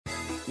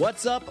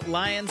What's up,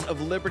 Lions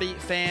of Liberty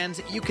fans?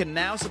 You can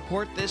now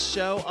support this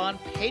show on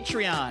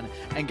Patreon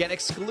and get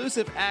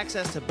exclusive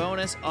access to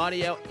bonus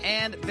audio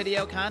and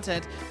video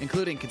content,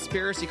 including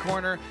Conspiracy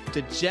Corner,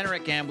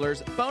 Degenerate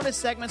Gamblers, bonus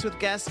segments with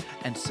guests,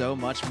 and so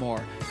much more.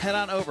 Head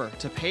on over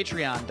to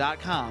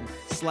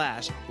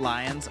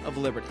patreon.com/Lions of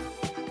Liberty.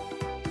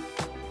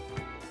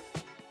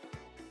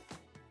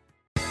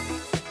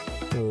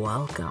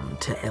 Welcome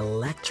to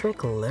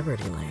Electric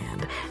Liberty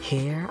Land,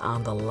 here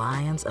on the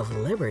Lions of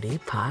Liberty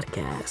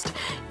podcast,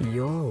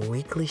 your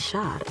weekly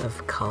shot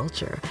of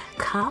culture,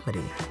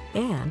 comedy,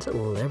 and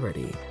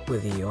liberty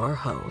with your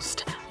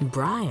host,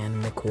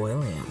 Brian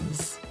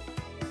McWilliams.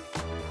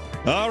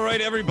 All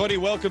right, everybody,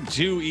 welcome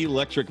to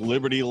Electric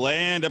Liberty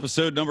Land,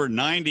 episode number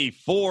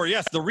 94.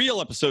 Yes, the real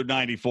episode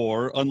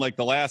 94, unlike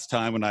the last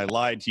time when I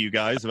lied to you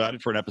guys about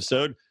it for an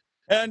episode.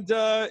 And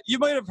you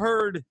might have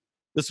heard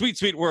the sweet,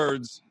 sweet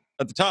words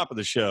at the top of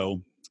the show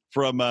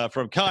from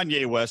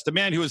Kanye West, a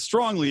man who has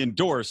strongly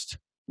endorsed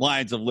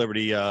Lions of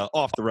Liberty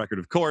off the record,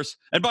 of course.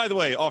 And by the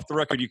way, off the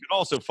record, you can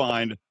also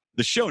find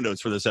the show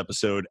notes for this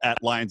episode at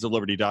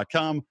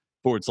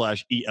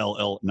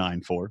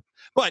lionsofliberty.com/ELL94.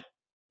 But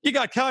you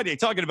got Kanye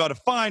talking about a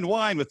fine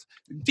wine with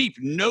deep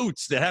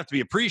notes that have to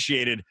be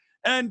appreciated.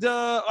 And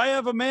I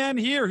have a man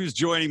here who's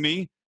joining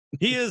me.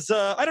 He is,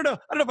 I don't know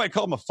if I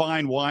call him a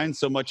fine wine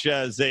so much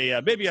as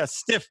maybe a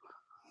stiff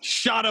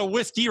shot of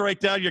whiskey right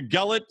down your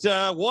gullet.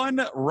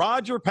 One,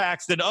 Rodger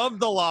Paxton of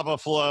the Lava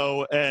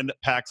Flow and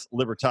Pax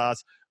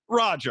Libertas.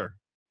 Rodger,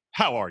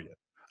 how are you?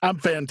 I'm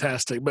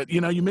fantastic. But,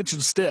 you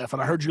mentioned stiff, and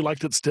I heard you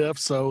liked it stiff,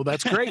 so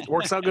that's great.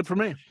 Works out good for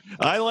me.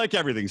 I like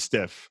everything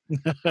stiff.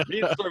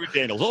 Me and Stormy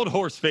Daniels, old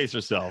horse face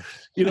herself.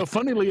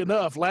 Funnily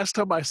enough, last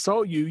time I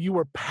saw you, you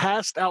were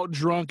passed out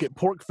drunk at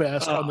Pork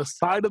Fest on the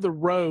side of the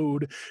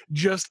road,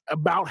 just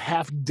about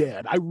half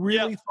dead. I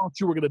really thought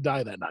you were going to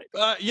die that night.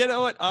 You know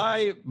what?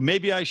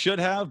 Maybe I should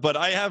have, but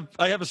I have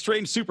a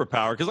strange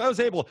superpower because I was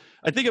able,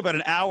 I think about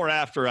an hour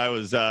after I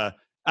was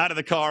out of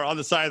the car on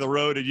the side of the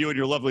road, and you and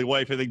your lovely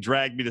wife, I think,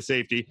 dragged me to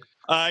safety.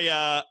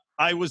 I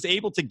was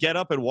able to get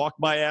up and walk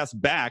my ass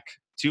back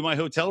to my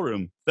hotel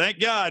room. Thank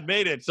God,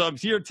 made it. So I'm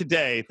here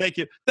today. Thank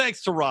you.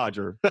 Thanks to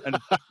Rodger. And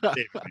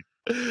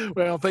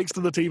well, thanks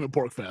to the team at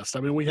Pork Fest. I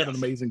mean, we had an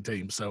amazing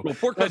team. So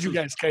glad you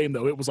guys came,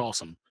 though. It was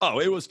awesome. Oh,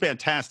 it was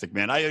fantastic,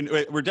 man.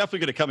 We're definitely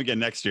going to come again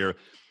next year.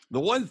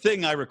 The one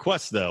thing I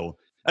request, though,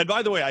 and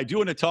by the way, I do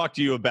want to talk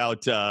to you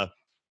about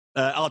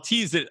I'll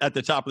tease it at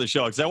the top of the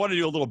show because I want to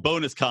do a little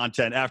bonus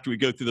content after we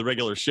go through the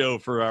regular show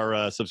for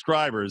our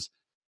subscribers,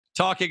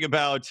 talking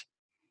about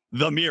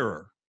The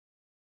Mirror.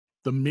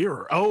 The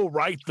Mirror. Oh,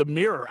 right. The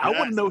Mirror. Yes. I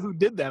want to know who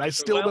did that. I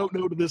still don't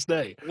know to this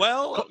day.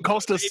 Well,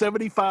 cost us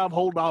 $75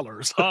 whole.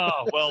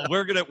 Oh, well,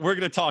 we're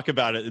gonna talk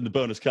about it in the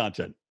bonus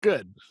content.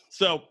 Good.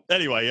 So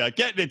anyway,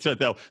 getting into it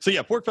though. So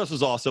yeah, Pork Fest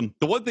was awesome.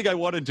 The one thing I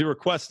wanted to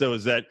request though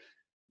is that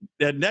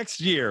next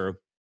year,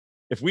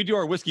 if we do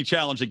our whiskey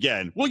challenge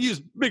again, we'll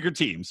use bigger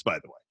teams, by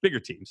the way, bigger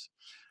teams.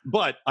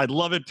 But I'd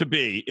love it to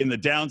be in the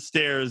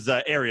downstairs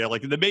area,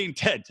 like in the main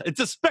tent. It's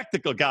a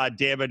spectacle,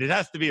 goddammit. It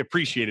has to be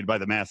appreciated by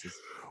the masses.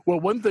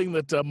 Well, one thing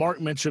that Mark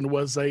mentioned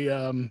was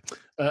a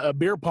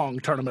beer pong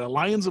tournament, a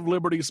Lions of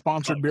Liberty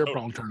sponsored beer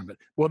pong tournament.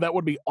 Well, that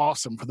would be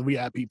awesome for the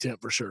VIP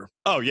tent for sure.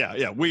 Oh,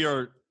 yeah. We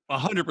are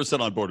 100%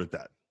 on board with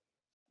that.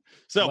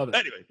 So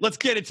anyway, let's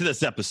get into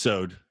this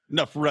episode.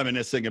 Enough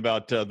reminiscing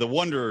about the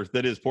wonder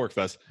that is Pork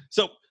Fest.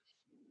 So,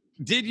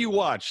 did you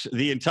watch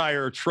the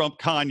entire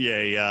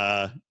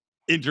Trump-Kanye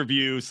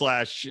interview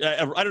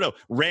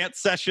 / rant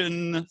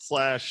session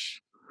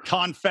 /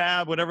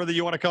 confab, whatever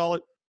you want to call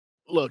it?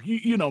 Look,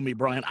 you know me,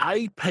 Brian.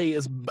 I pay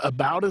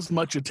about as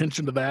much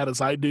attention to that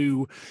as I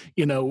do,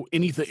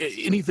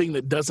 anything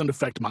that doesn't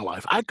affect my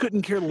life. I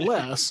couldn't care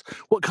less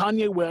what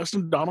Kanye West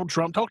and Donald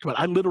Trump talked about.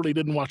 I literally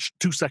didn't watch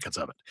 2 seconds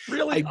of it.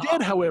 Really? I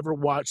did, however,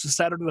 watch the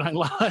Saturday Night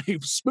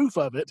Live spoof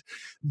of it.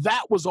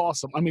 That was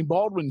awesome. I mean,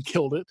 Baldwin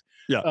killed it.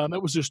 Yeah.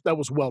 That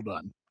was well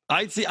done.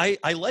 I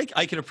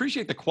can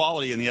appreciate the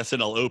quality in the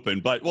SNL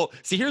Open, but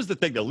here's the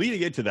thing though,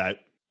 leading into that,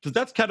 because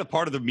that's kind of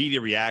part of the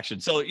media reaction.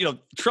 So,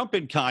 Trump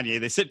and Kanye,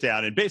 they sit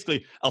down and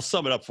basically, I'll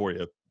sum it up for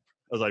you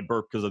as I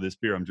burp because of this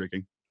beer I'm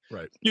drinking.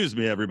 Right. Excuse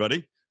me,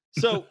 everybody.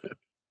 So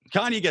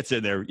Kanye gets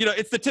in there.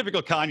 It's the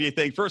typical Kanye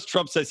thing. First,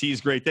 Trump says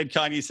he's great. Then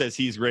Kanye says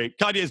he's great.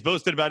 Kanye has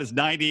boasted about his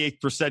 98th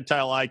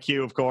percentile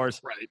IQ, of course.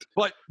 Right.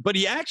 But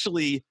he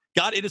actually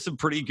got into some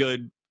pretty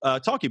good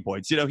talking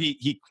points.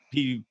 He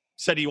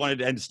said he wanted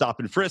to end stop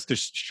and frisk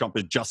because Trump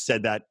had just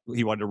said that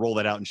he wanted to roll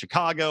that out in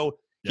Chicago.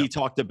 Yep. He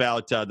talked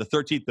about the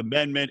 13th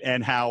Amendment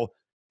and how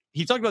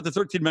he talked about the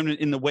 13th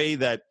Amendment in the way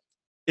that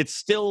it's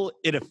still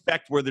in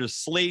effect where there's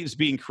slaves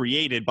being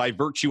created by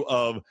virtue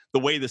of the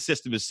way the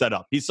system is set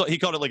up. He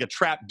called it like a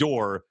trap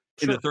door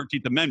in the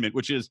 13th Amendment,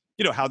 which is,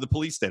 how the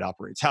police state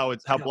operates, how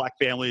black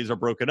families are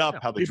broken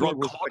up, how the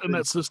drug are caught in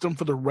that system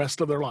for the rest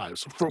of their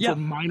lives for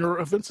minor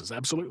offenses.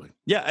 Absolutely.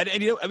 Yeah.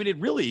 And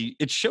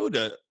it showed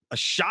a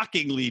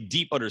shockingly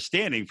deep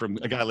understanding from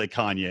a guy like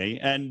Kanye.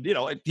 And,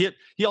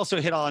 he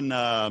also hit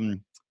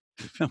on,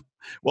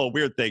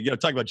 weird thing,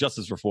 talking about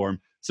justice reform.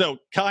 So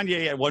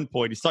Kanye, at one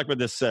point, he's talking about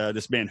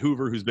this man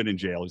Hoover, who's been in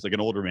jail. He's like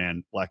an older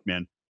man, black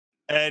man,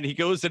 and he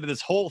goes into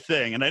this whole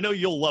thing. And I know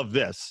you'll love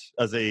this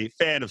as a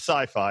fan of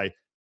sci-fi.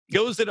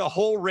 Goes into a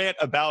whole rant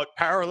about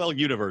parallel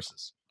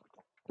universes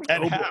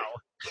and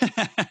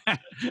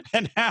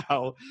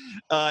how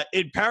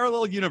in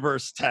parallel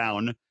universe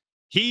town,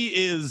 he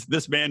is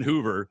this man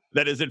Hoover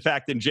that is in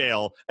fact in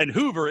jail, and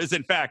Hoover is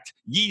in fact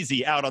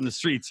Yeezy out on the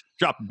streets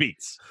dropping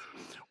beats.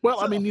 Well,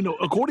 I mean,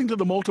 according to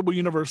the multiple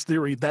universe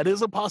theory, that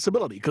is a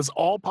possibility because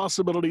all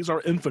possibilities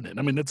are infinite.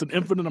 I mean, it's an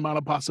infinite amount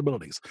of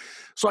possibilities.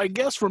 So I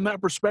guess from that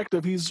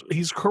perspective, he's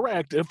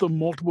correct if the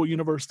multiple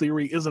universe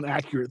theory is an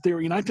accurate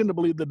theory, and I tend to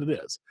believe that it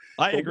is.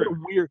 I agree.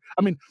 Weird.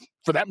 I mean,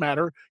 for that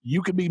matter,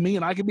 you could be me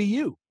and I could be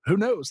you. Who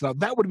knows? Now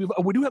that would be.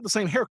 We do have the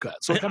same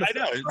haircut, so I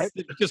know. Right?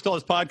 Just call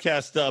his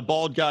podcast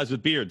 "Bald Guys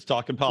with Beards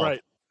Talking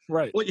Politics."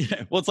 Right. Well,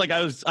 yeah. Well, it's like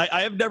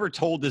I have never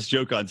told this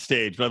joke on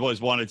stage, but I've always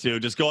wanted to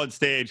just go on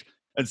stage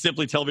and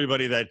simply tell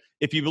everybody that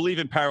if you believe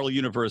in parallel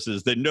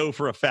universes, then know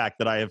for a fact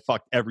that I have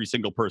fucked every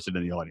single person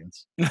in the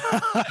audience.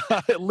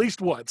 At least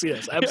once,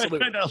 yes,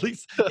 absolutely. At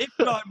least, if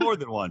not more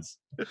than once.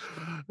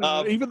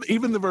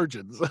 Even the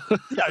virgins.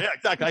 yeah,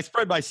 exactly. I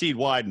spread my seed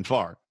wide and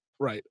far.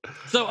 Right.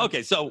 So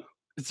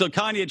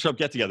Kanye and Trump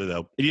get together,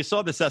 though, and you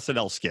saw this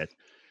SNL skit.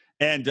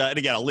 And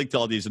again, I'll link to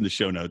all these in the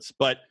show notes.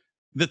 But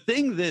the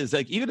thing is,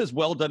 like, even as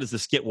well done as the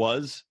skit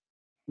was,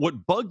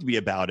 what bugged me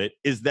about it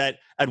is that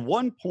at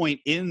one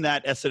point in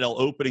that SNL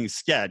opening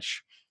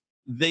sketch,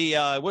 they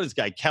what is this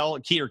guy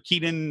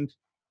Keaton?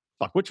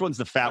 Fuck, which one's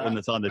the fat one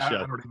that's on the show?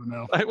 I don't even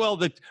know. Well,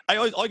 all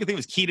I could think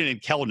was Keaton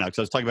and Kel now because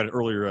I was talking about it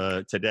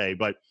earlier today.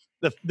 But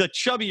the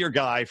chubbier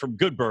guy from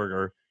Good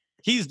Burger,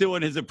 he's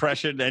doing his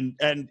impression,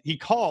 and he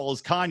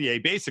calls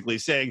Kanye basically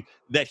saying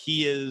that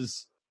he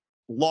is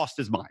lost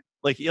his mind.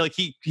 Like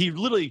he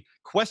literally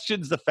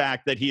questions the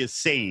fact that he is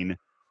sane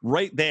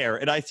right there.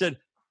 And I said,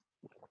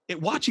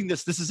 watching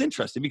this is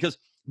interesting because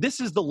this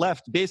is the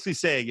left basically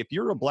saying if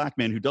you're a black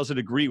man who doesn't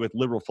agree with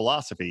liberal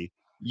philosophy,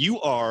 you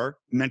are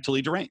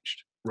mentally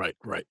deranged. Right.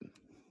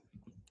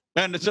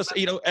 And it's just,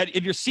 and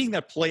you're seeing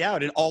that play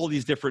out in all of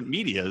these different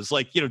medias.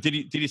 Like,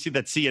 did you see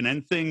that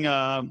CNN thing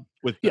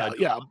with?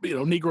 Yeah.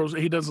 Negroes.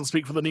 He doesn't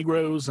speak for the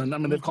Negroes, and I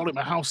mean they've called him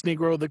a house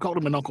Negro. They called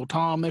him an Uncle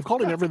Tom. They've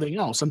called him everything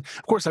else. And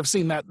of course, I've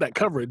seen that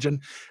coverage,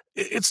 and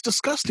it's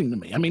disgusting to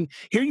me. I mean,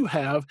 here you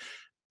have.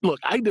 Look,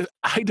 I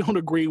don't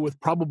agree with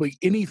probably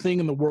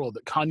anything in the world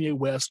that Kanye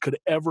West could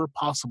ever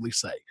possibly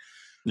say.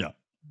 Yeah.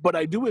 But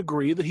I do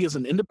agree that he is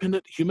an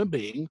independent human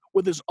being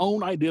with his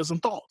own ideas and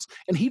thoughts.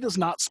 And he does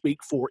not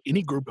speak for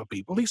any group of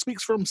people. He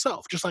speaks for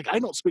himself. Just like I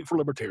don't speak for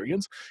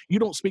libertarians. You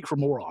don't speak for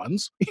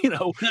morons. Very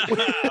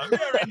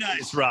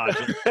nice,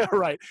 Rodger.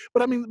 Right.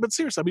 But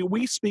seriously,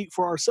 we speak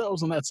for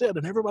ourselves and that's it.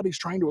 And everybody's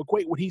trying to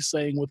equate what he's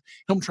saying with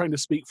him trying to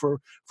speak for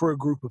a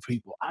group of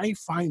people. I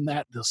find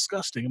that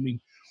disgusting. I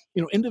mean,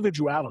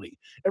 individuality.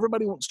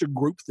 Everybody wants to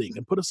group think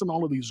and put us in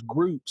all of these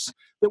groups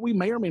that we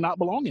may or may not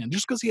belong in.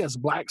 Just because he has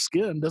black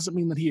skin doesn't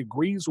mean that he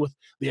agrees with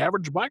the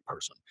average black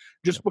person.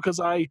 Just because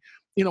I,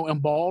 am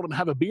bald and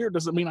have a beard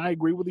doesn't mean I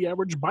agree with the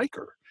average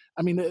biker.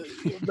 I mean,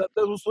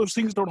 those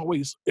things don't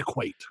always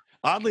equate.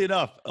 Oddly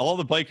enough, all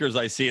the bikers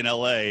I see in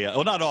LA,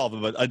 well, not all of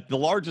them, but the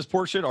largest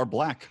portion are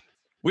black.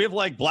 We have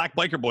like black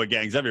biker boy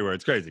gangs everywhere.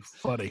 It's crazy.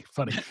 Funny.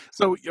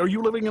 So are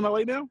you living in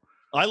LA now?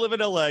 I live in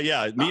LA.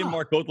 Yeah. Me and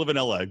Mark both live in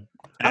LA.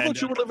 I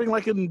thought you were living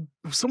like in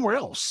somewhere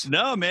else.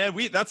 No, man.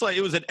 That's why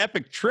it was an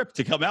epic trip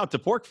to come out to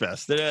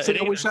Porkfest.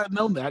 I wish I'd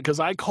known that because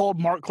I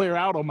called Mark Claire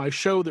out on my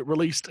show that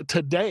released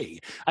today.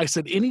 I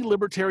said any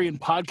libertarian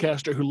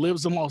podcaster who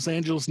lives in Los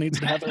Angeles needs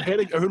to have their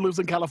head, or who lives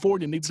in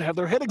California needs to have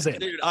their head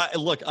examined.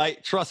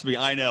 Dude, trust me.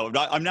 I know.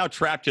 I'm now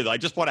trapped to. I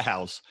just bought a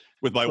house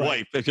with my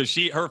wife because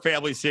her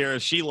family's here.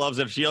 She loves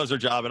it. She loves her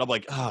job. And I'm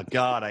like, oh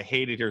God, I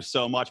hate it here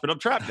so much, but I'm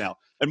trapped now.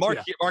 And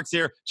Mark's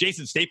here.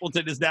 Jason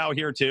Stapleton is now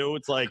here too.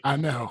 It's like, I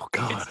know.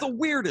 God. It's the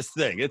weirdest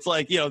thing. It's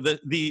like,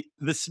 the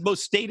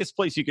most statist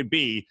place you could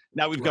be.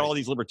 Now we've got all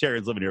these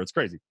libertarians living here. It's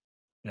crazy.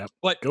 Yeah.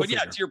 But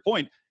yeah, to your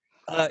point,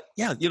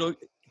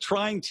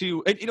 trying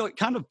to, it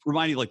kind of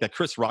reminded me like that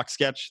Chris Rock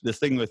sketch, this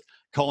thing with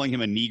calling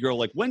him a Negro.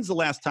 Like, when's the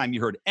last time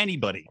you heard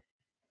anybody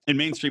in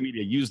mainstream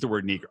media use the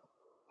word Negro?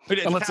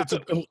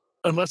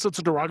 Unless it's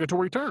a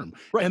derogatory term,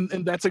 right?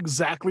 And that's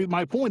exactly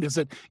my point. Is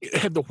that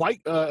had the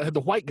white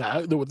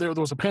guy, there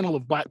was a panel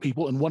of black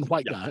people and one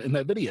white guy in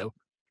that video.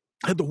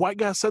 Had the white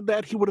guy said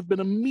that, he would have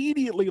been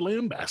immediately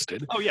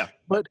lambasted. Oh yeah.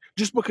 But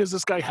just because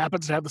this guy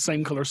happens to have the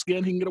same color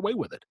skin, he can get away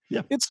with it.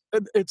 Yeah.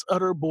 It's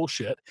utter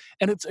bullshit,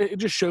 and it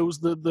just shows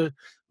the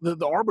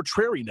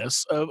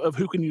arbitrariness of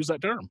who can use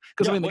that term.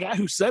 Because the guy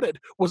who said it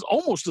was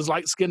almost as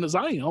light skinned as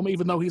I am,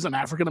 even though he's an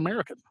African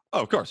American.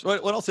 Oh, of course.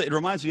 What I'll say, it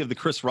reminds me of the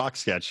Chris Rock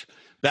sketch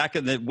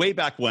way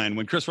back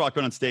when Chris Rock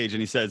went on stage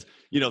and he says,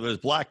 there's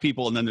black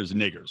people and then there's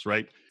niggers,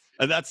 right?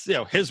 And that's,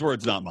 his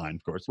words, not mine,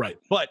 of course. Right.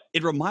 But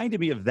it reminded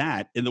me of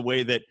that in the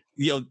way that,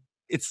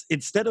 it's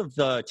instead of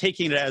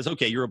taking it as,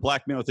 okay, you're a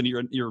black man with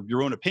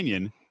your own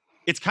opinion,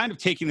 it's kind of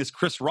taking this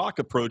Chris Rock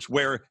approach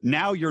where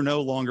now you're no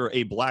longer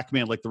a black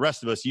man like the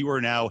rest of us. You are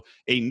now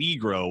a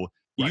Negro,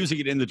 using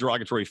it in the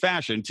derogatory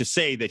fashion to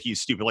say that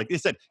he's stupid. Like they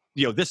said,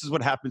 this is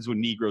what happens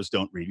when Negroes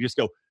don't read. You just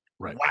go,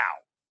 wow.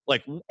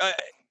 Like,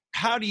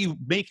 how do you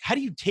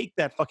take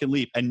that fucking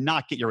leap and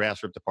not get your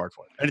ass ripped apart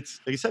for it? And it's,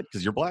 like you said,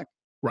 because you're black.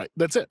 Right.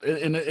 That's it.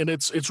 And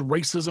it's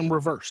racism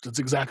reversed. It's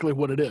exactly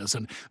what it is.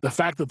 And the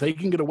fact that they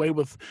can get away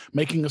with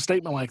making a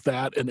statement like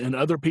that and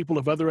other people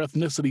of other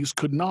ethnicities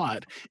could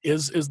not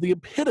is the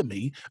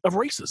epitome of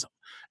racism.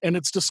 And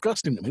it's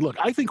disgusting to me. Look,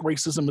 I think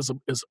racism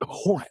is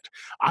abhorrent.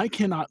 I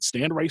cannot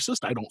stand racist.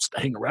 I don't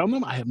hang around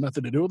them. I have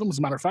nothing to do with them. As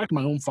a matter of fact,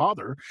 my own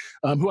father,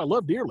 who I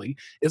love dearly,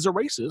 is a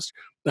racist.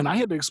 And I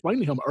had to explain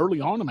to him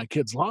early on in my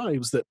kids'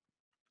 lives that,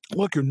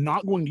 look, you're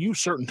not going to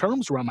use certain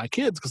terms around my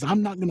kids because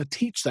I'm not going to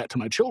teach that to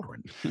my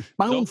children.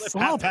 My own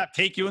father. Pap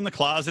take you in the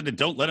closet and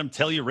don't let him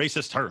tell you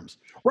racist terms.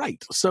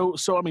 Right. So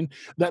I mean,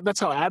 that's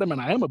how adamant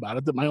I am about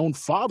it, that my own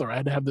father I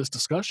had to have this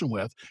discussion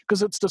with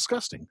because it's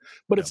disgusting.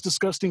 But it's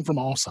disgusting from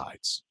all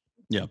sides.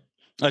 Yeah.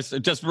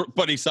 Just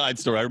funny side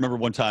story. I remember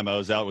one time I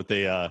was out with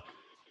a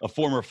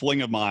former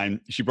fling of mine.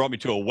 She brought me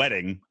to a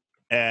wedding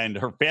and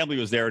her family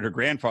was there and her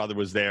grandfather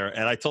was there.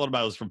 And I told him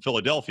I was from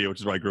Philadelphia, which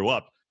is where I grew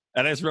up.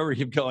 And I just remember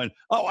him going,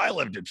 "Oh, I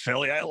lived in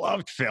Philly. I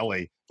loved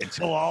Philly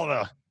until all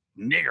the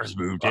niggers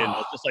moved in." I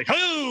was just like,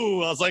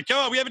 "Who?" I was like,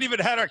 "Oh, we haven't even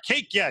had our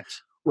cake yet."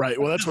 Right.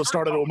 Well, that's what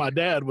started with my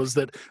dad was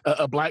that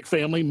a black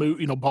family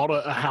moved, bought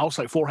a house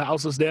like 4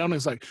 houses down. And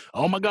it's like,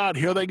 oh my God,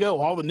 here they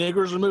go. All the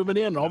niggers are moving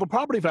in and all the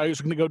property values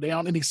are going to go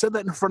down. And he said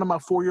that in front of my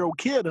 4-year-old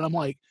kid. And I'm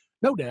like,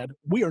 no, Dad,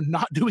 we are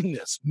not doing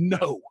this.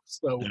 No.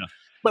 So,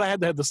 but I had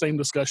to have the same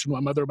discussion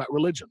with my mother about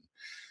religion.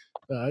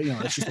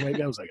 That's just the way it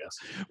goes, I guess.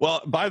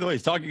 Well, by the way,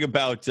 talking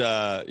about,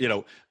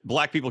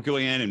 black people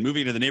going in and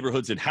moving into the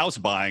neighborhoods and house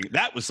buying,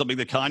 that was something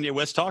that Kanye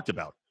West talked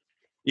about.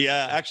 He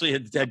actually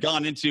had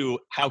gone into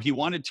how he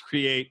wanted to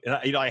create,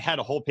 I had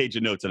a whole page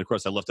of notes, and of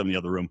course I left them in the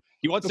other room.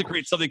 He wants to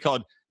create something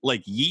called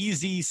like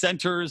Yeezy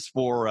centers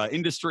for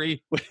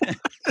industry,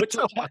 which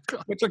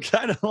are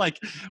kind of like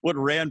what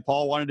Rand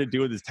Paul wanted to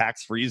do with his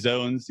tax-free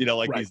zones.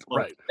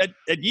 Right. And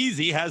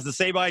Yeezy has the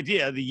same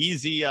idea, the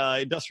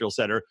Yeezy Industrial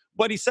Center.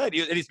 But he said,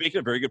 and he's making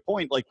a very good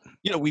point, like,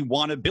 we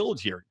want to build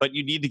here, but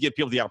you need to give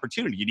people the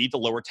opportunity. You need to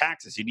lower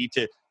taxes. You need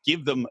to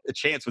give them a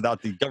chance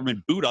without the government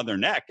boot on their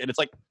neck. And it's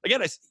like,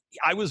 again,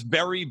 I was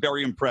very,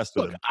 very impressed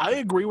with him. I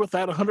agree with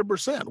that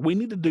 100%. We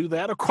need to do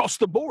that across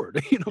the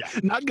board.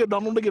 Not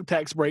only give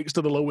tax breaks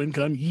to the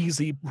low-income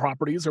Yeezy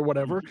properties or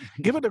whatever.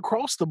 Give it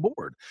across the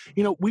board.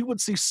 We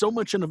would see so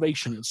much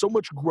innovation and so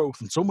much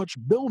growth and so much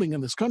building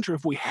in this country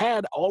if we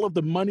had all of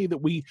the money that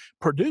we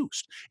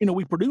produced.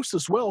 We produce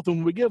this wealth, and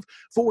when we give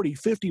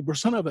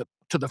 40-50% of it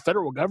to the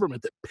federal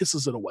government that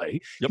pisses it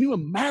away, can you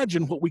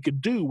imagine what we could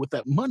do with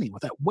that money,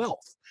 with that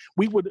wealth?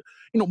 We would,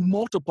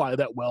 multiply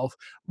that wealth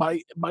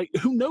by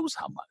who knows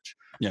how much.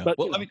 Yeah. But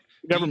the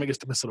government gets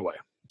to piss it away.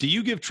 Do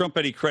you give Trump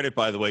any credit,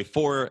 by the way,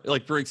 for,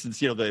 like, for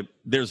instance,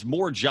 there's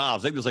more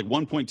jobs. I think there's like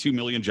 1.2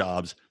 million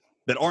jobs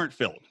that aren't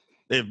filled.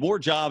 They have more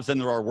jobs than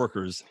there are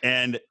workers,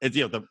 and it's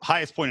the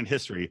highest point in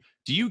history.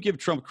 Do you give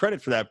Trump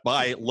credit for that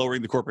by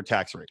lowering the corporate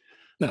tax rate?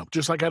 No,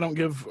 just like I don't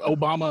give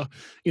Obama,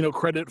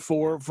 credit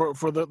for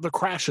the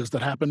crashes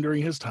that happened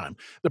during his time.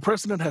 The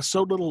president has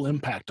so little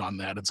impact on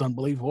that. It's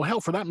unbelievable.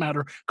 Hell, for that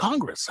matter,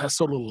 Congress has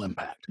so little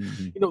impact.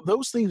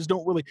 Those things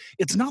don't really,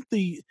 it's not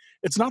the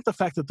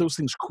fact that those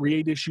things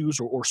create issues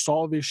or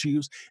solve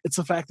issues. It's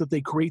the fact that they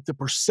create the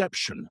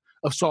perception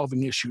of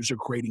solving issues or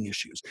creating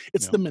issues.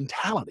 It's the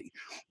mentality.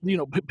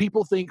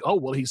 People think, oh,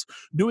 well, he's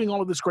doing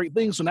all of this great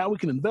thing, so now we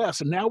can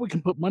invest and now we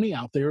can put money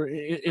out there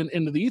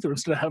into the ether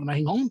instead of having to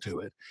hang on to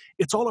it.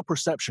 It's all a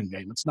perception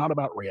game. It's not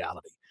about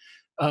reality.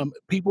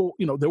 People,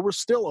 there was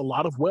still a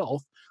lot of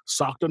wealth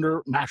socked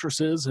under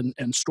mattresses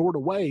and stored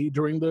away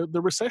during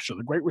the recession,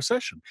 the Great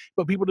Recession.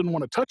 But people didn't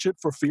want to touch it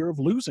for fear of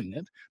losing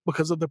it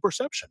because of the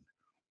perception.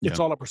 It's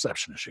all a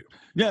perception issue.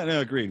 Yeah, no,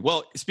 agreed.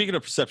 Well, speaking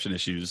of perception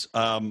issues,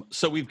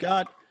 so we've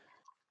got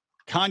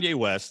Kanye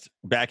West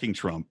backing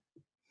Trump.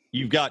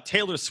 You've got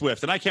Taylor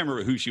Swift, and I can't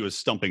remember who she was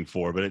stumping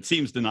for, but it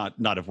seems to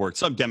not have worked.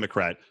 Some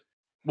Democrat.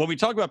 When we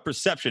talk about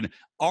perception,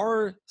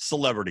 are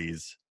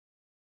celebrities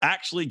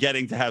actually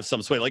getting to have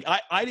some sway? Like,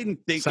 I didn't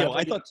think,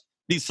 I thought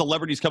these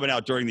celebrities coming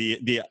out during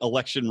the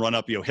election run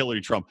up,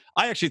 Hillary Trump,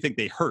 I actually think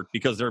they hurt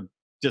because they're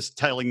just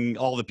telling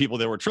all the people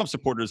that were Trump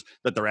supporters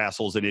that they're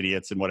assholes and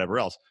idiots and whatever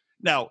else.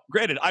 Now,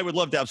 granted, I would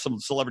love to have some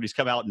celebrities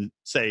come out and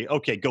say,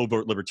 okay, go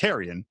vote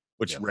libertarian,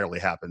 which rarely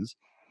happens.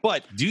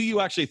 But do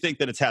you actually think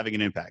that it's having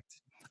an impact?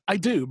 I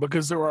do,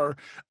 because there are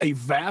a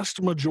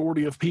vast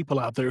majority of people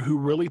out there who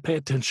really pay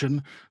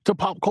attention to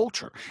pop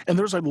culture. And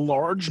there's a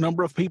large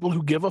number of people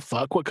who give a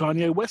fuck what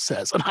Kanye West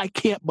says. And I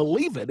can't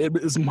believe it. It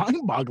is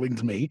mind-boggling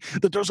to me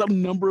that there's a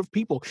number of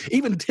people,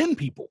 even 10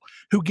 people,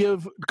 who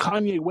give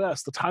Kanye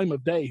West the time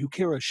of day, who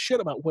care a shit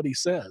about what he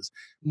says.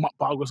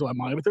 Boggles my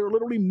mind, but there are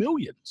literally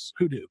millions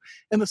who do.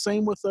 And the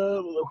same with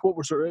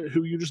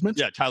who you just mentioned.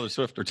 Yeah, Taylor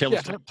Swift.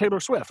 Taylor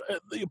Swift.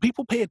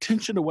 People pay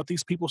attention to what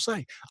these people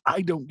say.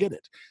 I don't get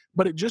it.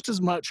 But it just as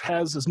much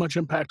has as much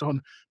impact on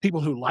people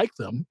who like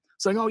them,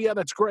 saying, oh, yeah,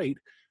 that's great.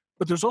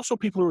 but there's also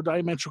people who are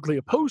diametrically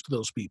opposed to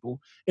those people,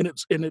 and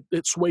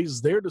it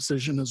sways their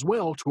decision as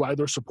well to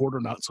either support or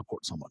not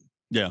support someone.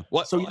 Yeah.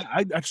 So yeah,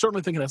 I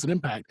certainly think it has an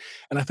impact,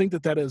 and I think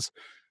that is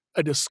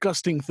a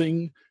disgusting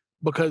thing,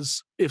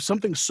 because if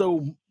something's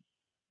so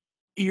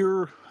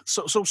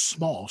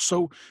small,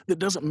 so that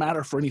doesn't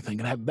matter for anything,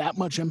 and have that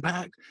much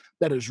impact,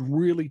 that is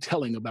really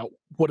telling about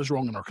what is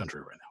wrong in our country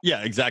right now.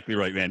 Yeah, exactly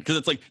right, man. Because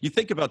it's like, you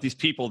think about these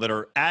people that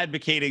are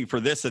advocating for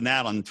this and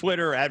that on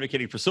Twitter,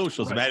 advocating for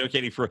socialism, Right.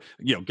 advocating for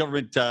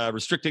government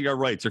restricting our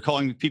rights, or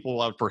calling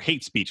people out for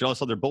hate speech and all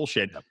this other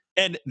bullshit, Yep.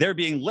 and they're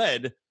being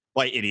led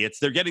by idiots.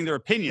 They're getting their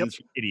opinions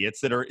from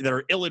idiots that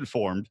are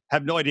ill-informed,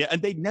 have no idea,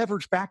 and they never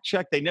fact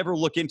check. They never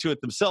look into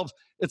it themselves.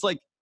 It's like,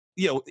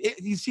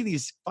 you see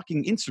these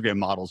fucking Instagram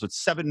models with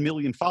 7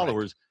 million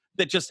followers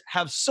that just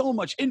have so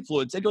much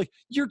influence, and you're like,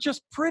 you're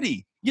just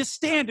pretty. You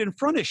stand in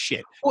front of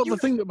shit. Well, the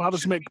thing that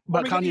bothers me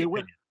about Kanye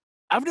West,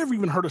 I've never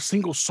even heard a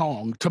single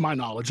song, to my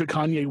knowledge, that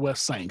Kanye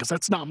West sang, because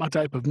that's not my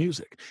type of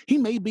music. He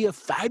may be a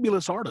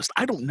fabulous artist.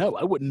 I don't know.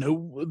 I wouldn't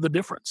know the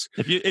difference.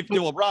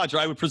 Well, Rodger,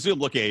 I would presume,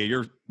 look at you,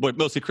 you're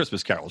mostly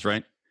Christmas carols,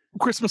 right?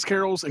 Christmas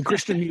carols and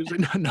Christian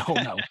music. No.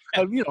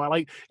 I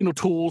like,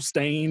 Tool,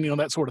 Stain,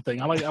 that sort of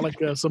thing. I like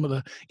some of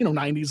the,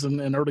 90s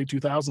and early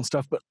 2000s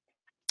stuff.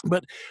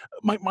 But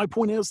my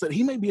point is that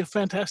he may be a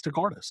fantastic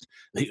artist.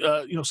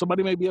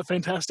 Somebody may be a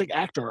fantastic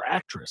actor or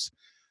actress.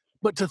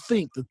 But to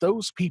think that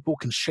those people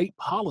can shape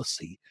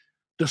policy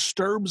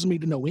disturbs me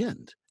to no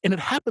end. And it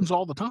happens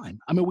all the time.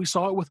 I mean, we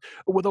saw it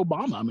with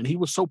Obama. I mean, he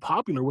was so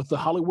popular with the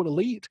Hollywood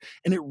elite,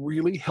 and it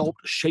really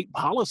helped shape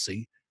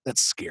policy. That's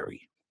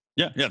scary.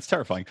 Yeah, it's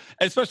terrifying,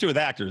 especially with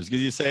actors,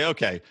 because you say,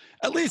 okay,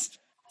 at least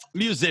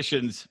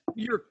musicians,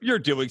 you're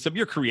doing something,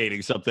 you're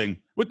creating something.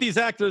 With these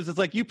actors, it's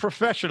like you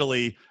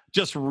professionally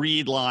just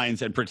read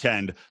lines and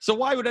pretend. So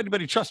why would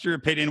anybody trust your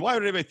opinion? Why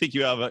would anybody think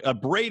you have a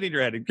brain in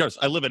your head? Of course,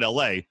 I live in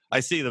LA. I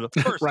see them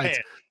firsthand, Right.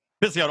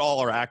 Pissing out all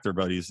our actor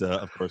buddies,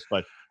 of course.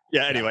 But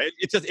yeah, anyway,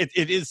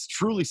 it is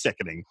truly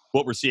sickening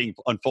what we're seeing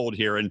unfold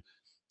here. And,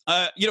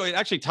 it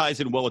actually ties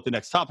in well with the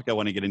next topic I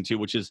want to get into,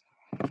 which is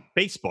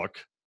Facebook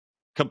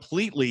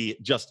completely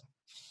just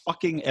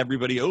fucking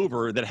everybody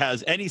over that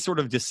has any sort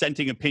of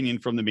dissenting opinion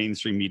from the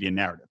mainstream media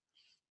narrative.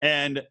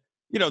 And,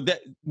 that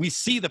we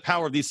see the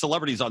power of these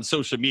celebrities on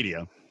social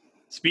media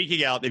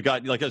speaking out. They've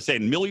got, like I was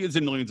saying, millions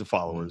and millions of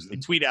followers. They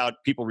tweet out,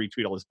 people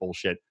retweet all this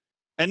bullshit.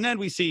 And then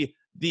we see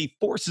the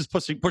forces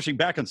pushing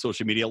back on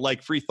social media,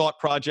 like Free Thought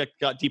Project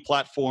got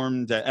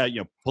deplatformed.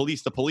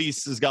 Police the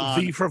Police is gone.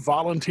 V for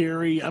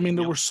Voluntary. I mean,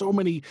 there were so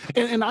many,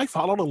 and I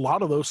followed a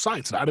lot of those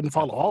sites. I didn't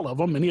follow all of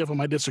them. Many of them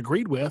I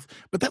disagreed with,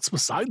 but that's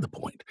beside the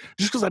point.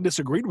 Just because I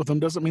disagreed with them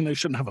doesn't mean they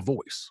shouldn't have a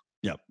voice.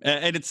 Yeah,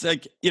 and it's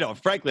like,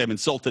 frankly, I'm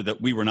insulted that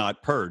we were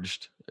not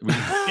purged. We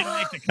didn't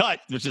make the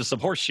cut, which is some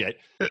horse shit.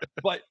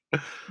 But,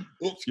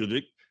 excuse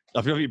me,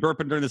 I'm going to be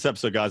burping during this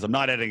episode, guys. I'm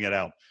not editing it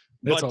out.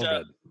 It's all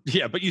good.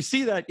 Yeah, but you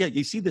see that,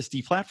 you see this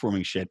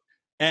deplatforming shit,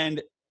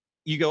 and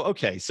you go,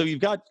 okay, so you've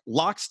got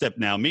lockstep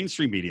now,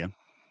 mainstream media,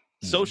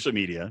 social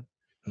media,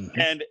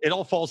 and it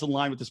all falls in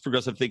line with this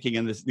progressive thinking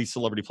and these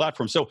celebrity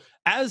platforms. So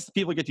as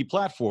people get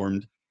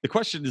deplatformed, the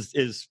question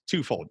is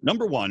twofold.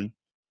 Number one,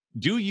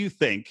 do you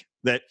think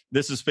that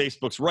this is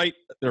Facebook's right,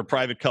 they're a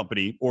private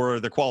company, or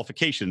their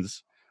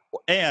qualifications?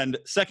 And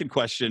second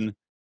question,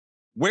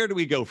 where do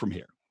we go from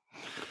here?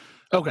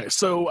 Okay,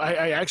 so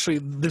I actually,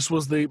 this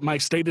was my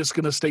State is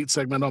Gonna State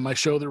segment on my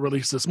show that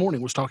released this morning,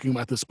 was talking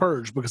about this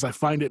purge, because I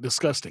find it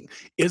disgusting.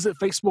 Is it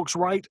Facebook's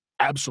right?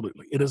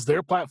 Absolutely. It is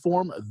their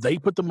platform. They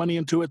put the money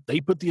into it.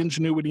 They put the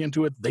ingenuity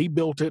into it. They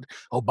built it.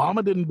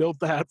 Obama didn't build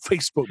that.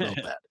 Facebook built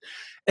that.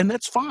 And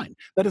that's fine.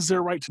 That is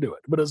their right to do it.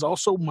 But it's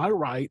also my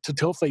right to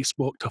tell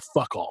Facebook to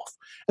fuck off.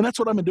 And that's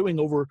what I've been doing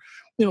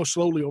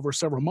slowly over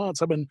several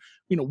months. I've been,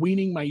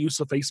 weaning my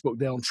use of Facebook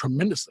down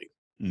tremendously.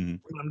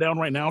 Mm-hmm. I'm down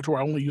right now to where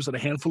I only use it a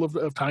handful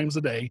of times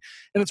a day,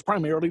 and it's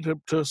primarily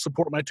to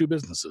support my two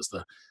businesses,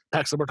 the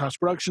Paxton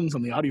Productions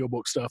and the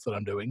audiobook stuff that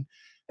I'm doing.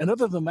 And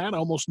other than that, I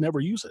almost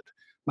never use it.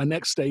 My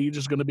next stage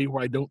is going to be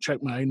where I don't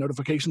check my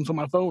notifications on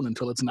my phone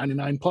until it's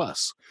 99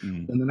 plus.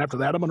 And then after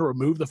that, I'm going to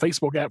remove the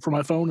Facebook app from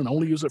my phone and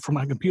only use it for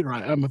my computer.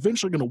 I'm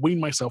eventually going to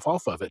wean myself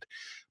off of it,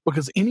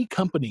 because any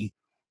company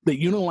that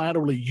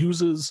unilaterally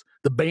uses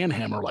the ban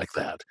hammer like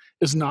that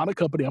is not a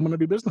company I'm going to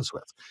do business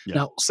with. Yeah.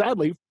 Now,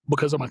 sadly,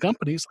 because of my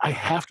companies, I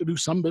have to do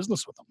some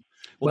business with them.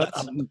 Well, but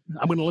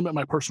I'm going to limit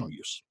my personal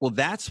use. Well,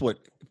 that's what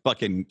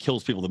fucking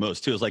kills people the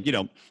most, too. Is like,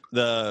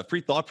 the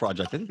Free Thought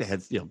Project, I think they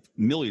had,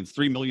 millions,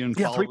 3 million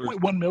followers.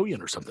 3.1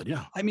 million or something,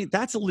 yeah. I mean,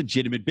 that's a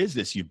legitimate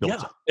business you've built.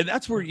 Yeah. And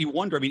that's where you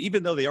wonder, I mean,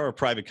 even though they are a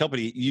private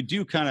company, you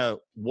do kind of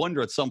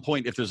wonder at some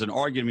point if there's an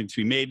argument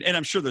to be made. And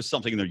I'm sure there's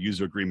something in their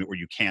user agreement where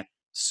you can't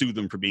sue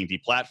them for being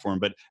deplatformed.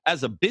 But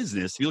as a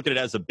business, if you look at it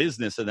as a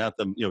business and at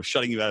them,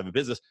 shutting you out of a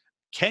business,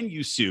 can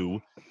you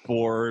sue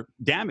for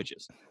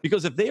damages?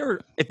 Because if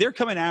they're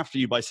coming after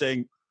you by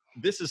saying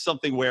this is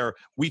something where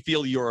we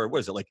feel you're,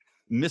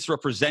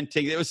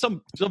 misrepresenting, it was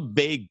some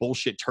vague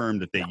bullshit term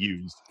that they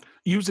used.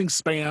 using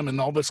spam and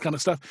all this kind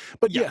of stuff.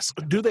 But yes,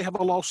 do they have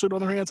a lawsuit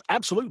on their hands?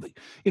 Absolutely.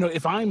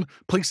 If I'm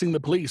policing the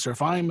police, or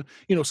if I'm,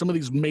 some of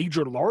these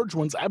major large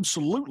ones,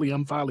 absolutely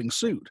I'm filing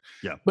suit.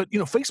 Yeah. But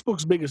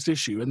Facebook's biggest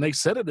issue, and they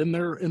said it in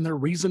their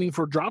reasoning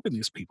for dropping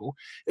these people,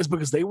 is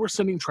because they were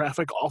sending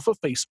traffic off of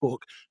Facebook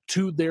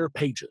to their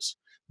pages.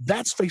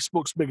 That's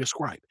Facebook's biggest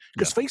gripe,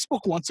 because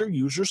Facebook wants their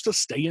users to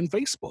stay in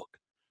Facebook.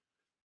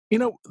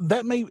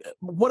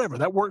 That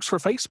that works for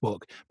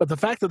Facebook, but the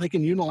fact that they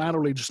can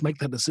unilaterally just make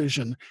that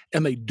decision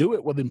and they do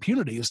it with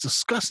impunity is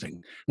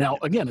disgusting. Now,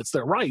 again, it's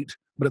their right,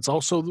 but it's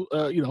also,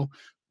 the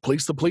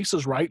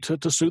police's right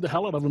to sue the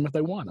hell out of them if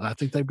they want. And I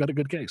think they've got a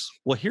good case.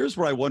 Well, here's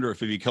where I wonder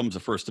if it becomes a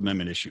First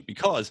Amendment issue,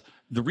 because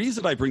the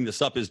reason I bring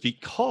this up is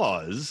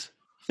because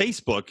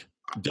Facebook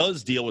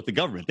does deal with the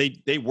government.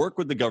 They work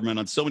with the government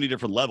on so many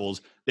different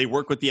levels. They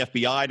work with the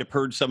FBI to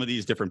purge some of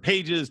these different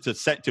pages, to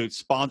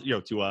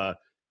sponsor, to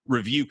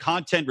review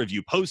content,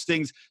 review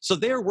postings. So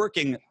they're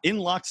working in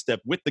lockstep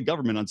with the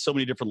government on so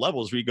many different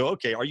levels where you go,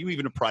 okay, are you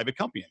even a private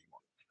company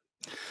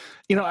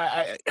anymore?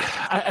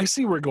 I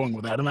see where we're going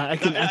with that. And I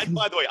can,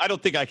 by the way, I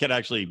don't think I can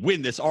actually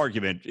win this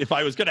argument if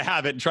I was going to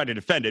have it and try to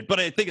defend it, but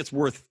I think it's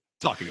worth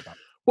talking about.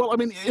 Well, I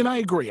mean, and I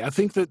agree. I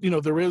think that,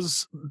 there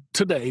is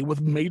today with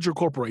major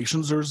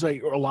corporations, there's a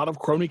lot of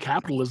crony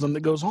capitalism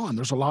that goes on.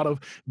 There's a lot of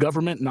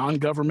government,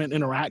 non-government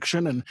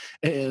interaction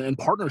and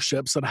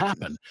partnerships that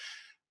happen.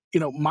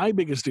 My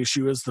biggest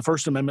issue is the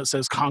First Amendment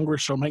says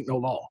Congress shall make no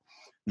law.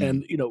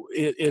 And,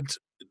 it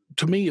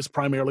to me is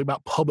primarily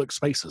about public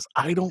spaces.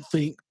 I don't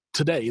think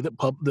today that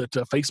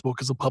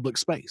Facebook is a public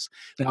space.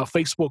 Now, if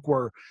Facebook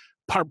were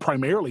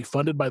primarily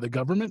funded by the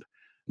government,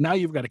 now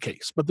you've got a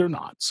case, but they're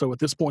not. So at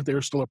this point,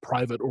 they're still a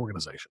private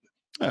organization.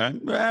 All right.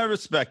 I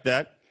respect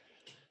that.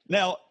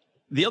 Now,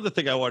 the other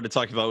thing I wanted to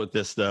talk about with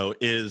this, though,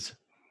 is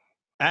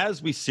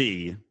as we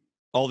see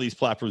all these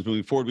platforms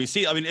moving forward, we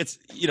see, I mean, it's,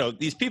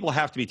 these people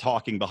have to be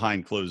talking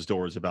behind closed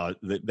doors about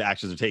the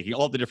actions they're taking,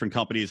 all the different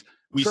companies.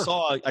 We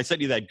saw, I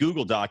sent you that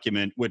Google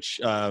document,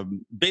 which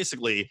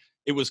basically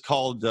it was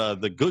called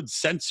the Good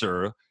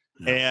Censor.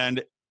 Yeah.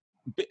 And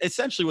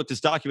essentially what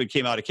this document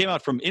it came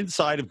out from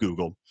inside of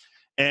Google,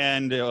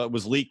 and it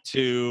was leaked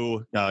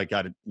to, I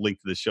got it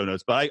linked to the show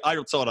notes, but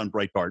I saw it on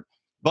Breitbart.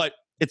 But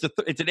it's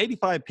an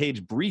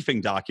 85-page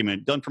briefing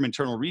document done from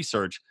internal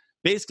research,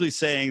 basically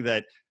saying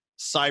that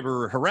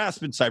cyber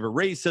harassment, cyber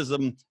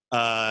racism,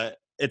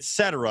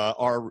 etc.,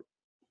 are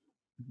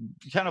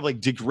kind of like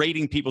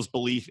degrading people's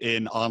belief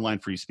in online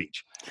free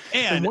speech.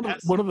 And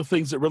one of the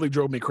things that really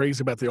drove me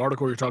crazy about the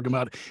article you're talking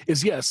about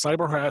is, yes,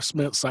 cyber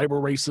harassment,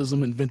 cyber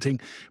racism, and venting,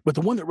 but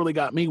the one that really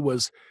got me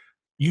was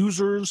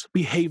users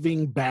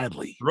behaving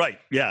badly. Right.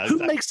 Yeah. Who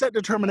makes that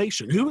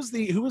determination? Who is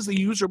the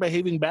user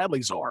behaving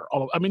badly czar?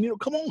 I mean,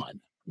 come on.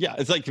 Yeah,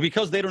 it's like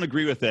because they don't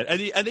agree with it, and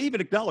they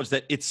even acknowledge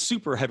that it's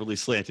super heavily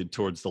slanted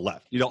towards the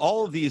left.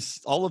 All of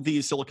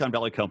these Silicon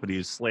Valley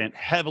companies slant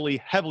heavily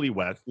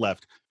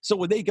left. So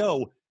when they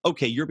go,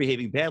 okay, you're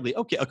behaving badly.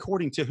 Okay,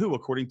 according to who?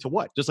 According to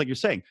what? Just like you're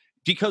saying,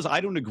 because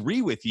I don't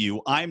agree with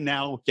you, I'm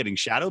now getting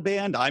shadow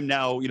banned. I'm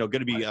now going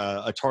to be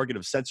a target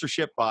of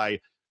censorship by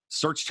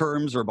search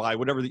terms or by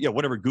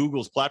whatever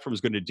Google's platform is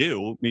going to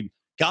do. I mean,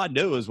 God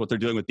knows what they're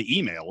doing with the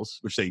emails,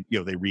 which they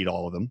read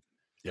all of them.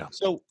 Yeah.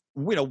 So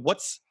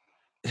what's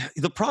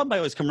the problem I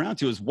always come around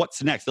to is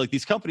what's next. Like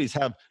these companies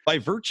have, by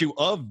virtue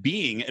of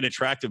being an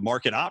attractive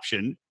market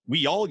option,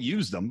 we all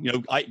use them.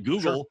 Google,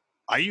 sure.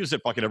 I use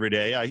it fucking every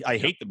day. I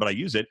hate it, but I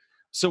use it.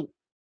 So,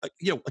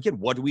 again,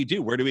 what do we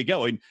do? Where do we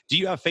go? And do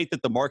you have faith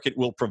that the market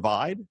will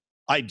provide?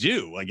 I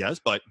do, I guess.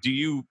 But do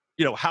you,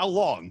 how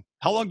long?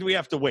 How long do we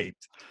have to wait?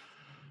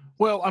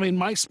 Well, I mean,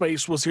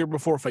 MySpace was here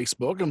before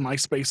Facebook, and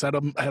MySpace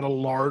had a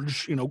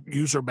large,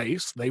 user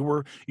base. They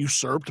were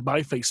usurped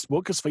by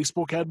Facebook because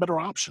Facebook had better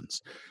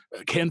options.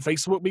 Can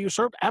Facebook be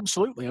usurped?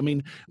 Absolutely. I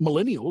mean,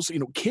 millennials,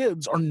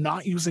 kids are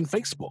not using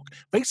Facebook.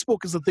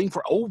 Facebook is the thing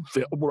for old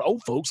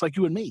folks like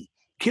you and me.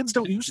 Kids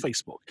don't use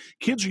Facebook.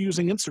 Kids are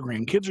using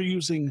Instagram. Kids are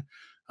using,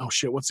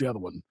 what's the other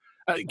one?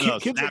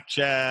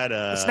 Snapchat.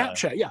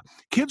 Snapchat, yeah.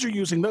 Kids are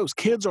using those.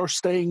 Kids are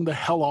staying the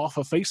hell off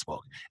of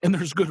Facebook. And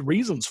there's good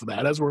reasons for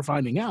that, as we're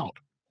finding out.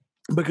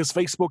 Because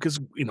Facebook is,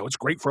 it's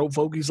great for old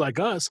fogies like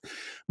us.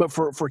 But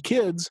for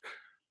kids,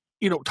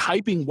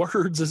 typing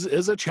words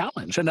is a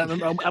challenge. And I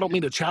don't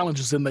mean a challenge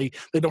as in they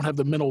don't have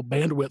the mental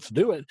bandwidth to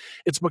do it.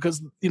 It's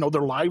because,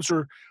 their lives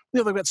are,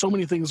 they've got so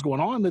many things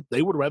going on that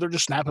they would rather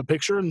just snap a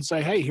picture and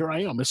say, hey, here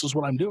I am. This is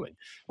what I'm doing.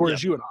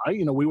 Whereas you and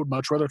I, we would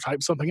much rather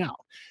type something out.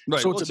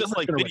 Right. So it's just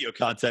like video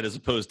content as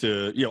opposed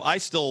to,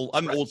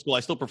 I'm old school.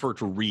 I still prefer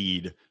to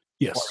read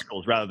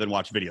articles rather than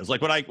watch videos.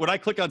 Like when I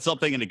click on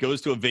something and it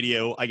goes to a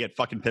video, I get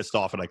fucking pissed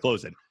off and I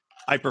close it.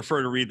 I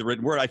prefer to read the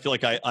written word. I feel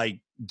like I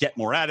get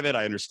more out of it.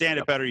 I understand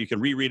it better. You can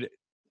reread it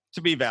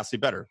to be vastly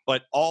better.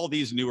 But all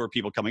these newer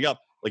people coming up,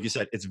 like you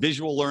said, it's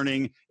visual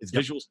learning, it's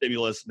visual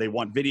stimulus. They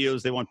want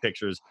videos, they want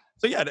pictures.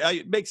 So yeah,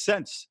 it makes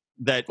sense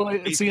that Well,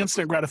 it's the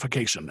instant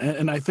gratification.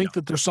 And I think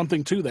that there's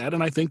something to that.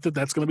 And I think that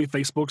that's going to be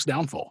Facebook's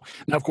downfall.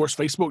 Now, of course,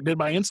 Facebook did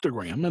buy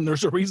Instagram, and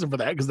there's a reason for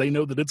that because they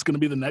know that it's going to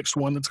be the next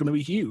one that's going to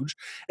be huge.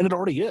 And it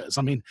already is.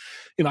 I mean,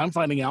 I'm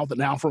finding out that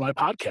now for my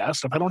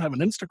podcast, if I don't have an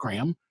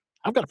Instagram,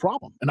 I've got a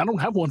problem. And I don't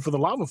have one for the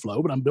Lava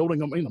Flow, but I'm building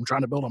them. I'm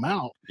trying to build them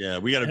out. Yeah,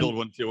 we got to build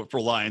one too for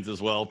Lions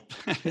as well.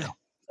 Yeah.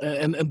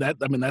 And that,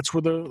 I mean, that's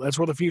where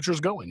the future is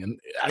going. And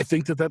I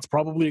think that that's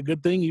probably a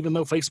good thing, even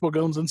though Facebook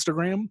owns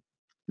Instagram.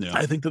 Yeah.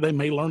 I think that they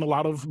may learn a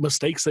lot of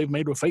mistakes they've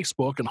made with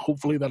Facebook, and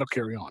hopefully that'll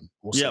carry on.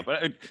 We'll see.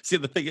 But see,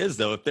 the thing is,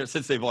 though,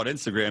 since they bought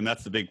Instagram,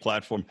 that's the big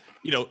platform.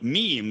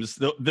 Memes,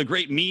 the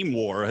great meme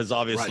war has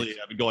obviously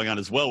been going on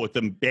as well with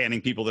them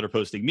banning people that are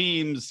posting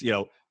memes.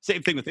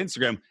 Same thing with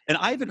Instagram. And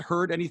I haven't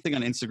heard anything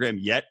on Instagram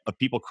yet of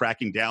people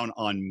cracking down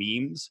on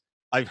memes.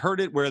 I've heard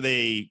it where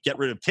they get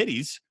rid of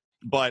titties,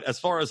 but as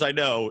far as I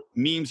know,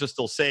 memes are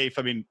still safe.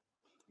 I mean,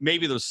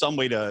 maybe there's some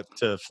way to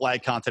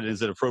flag content.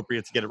 Is it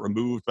appropriate to get it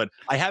removed? But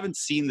I haven't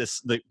seen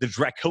the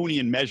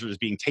draconian measures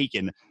being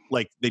taken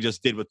like they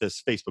just did with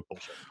this Facebook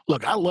bullshit.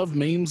 Look, I love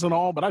memes and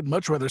all, but I'd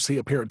much rather see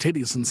a pair of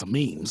titties than some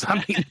memes.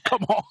 I mean,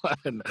 come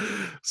on.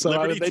 So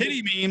Liberty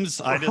titty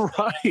memes. I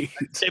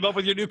just came up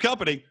with your new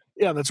company.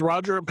 Yeah, that's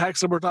Rodger at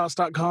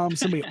PaxtonBurtos.com.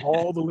 Send me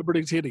all the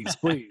Liberty titties,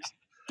 please.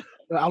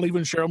 I'll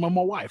even share them with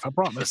my wife, I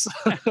promise.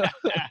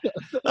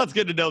 That's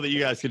good to know that you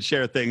guys can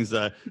share things.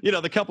 The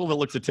couple that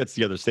looks at tits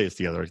together stays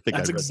together. I think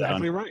that's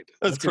exactly right.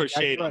 That's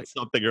crocheted exactly right.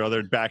 Something or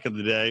other back in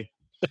the day.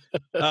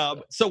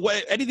 So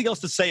anything else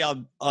to say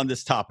on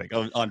this topic,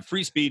 on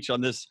free speech,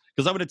 on this?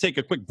 Because I'm going to take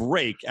a quick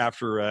break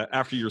after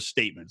your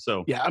statement.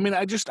 So yeah, I mean,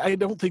 I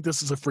don't think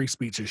this is a free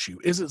speech issue.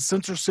 Is it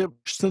censorship?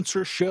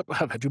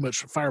 I've had too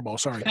much Fireball.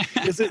 Sorry.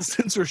 Is it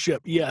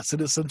censorship? Yes, it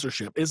is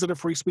censorship. Is it a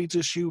free speech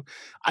issue?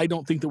 I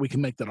don't think that we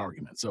can make that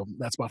argument. So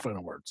that's my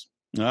final words.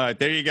 All right,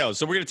 there you go.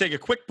 So we're going to take a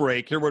quick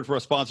break. Hear a word for our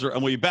sponsor,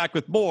 and we'll be back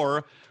with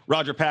more.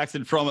 Rodger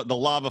Paxton from the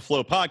Lava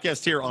Flow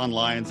podcast here on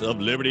Lions of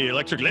Liberty,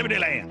 Electric Liberty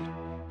Land.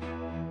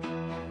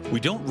 We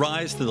don't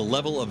rise to the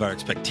level of our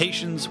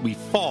expectations, we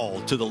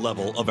fall to the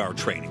level of our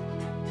training.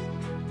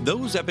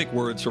 Those epic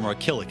words from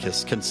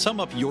Archilochus can sum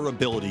up your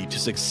ability to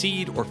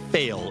succeed or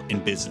fail in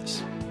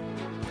business.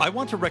 I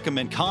want to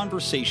recommend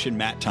Conversation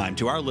Mat Time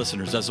to our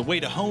listeners as a way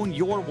to hone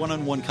your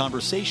one-on-one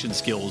conversation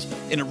skills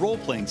in a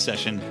role-playing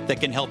session that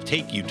can help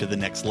take you to the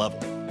next level.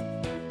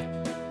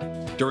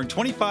 During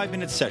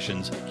 25-minute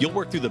sessions, you'll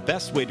work through the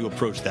best way to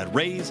approach that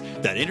raise,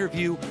 that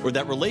interview, or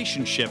that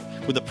relationship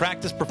with a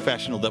practiced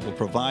professional that will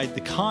provide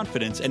the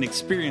confidence and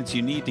experience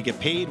you need to get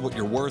paid what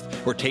you're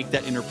worth or take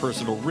that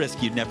interpersonal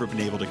risk you've never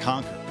been able to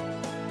conquer.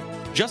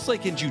 Just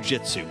like in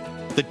jiu-jitsu,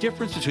 the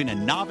difference between a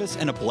novice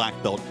and a black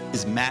belt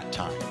is mat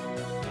time.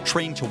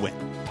 Train to win.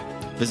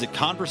 Visit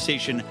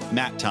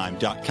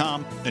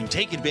conversationmattime.com and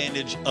take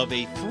advantage of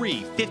a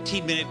free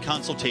 15-minute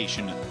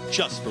consultation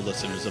just for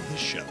listeners of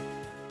this show.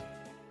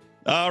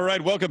 All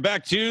right, welcome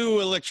back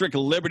to Electric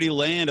Liberty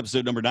Land,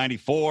 episode number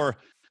 94.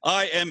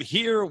 I am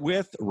here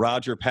with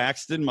Rodger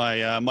Paxton,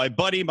 my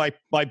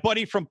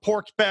buddy from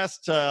Pork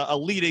Fest, a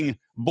leading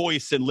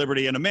voice in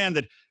Liberty, and a man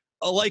that,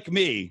 like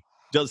me,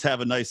 does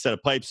have a nice set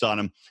of pipes on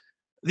him.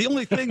 The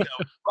only thing,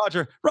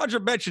 though, Rodger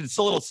mentioned it's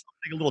a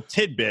little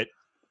tidbit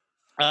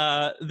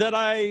that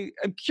I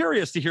am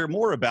curious to hear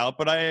more about,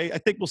 but I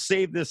think we'll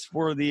save this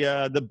for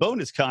the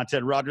bonus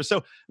content, Rodger.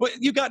 So,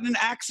 you got in an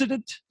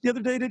accident the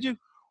other day, did you?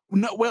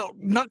 No, well,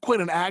 not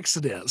quite an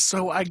accident.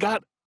 So I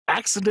got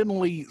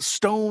accidentally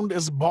stoned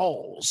as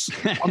balls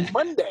on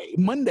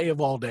Monday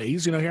of all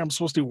days. Here I'm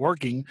supposed to be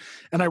working,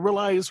 and I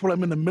realized when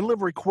I'm in the middle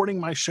of recording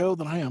my show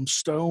that I am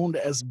stoned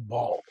as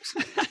balls.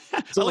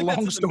 So like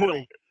long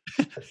story.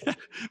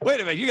 Wait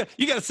a minute,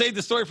 you got to save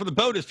the story for the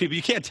bonus people.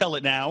 You can't tell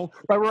it now.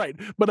 Right.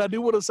 But I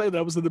do want to say that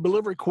I was in the middle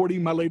of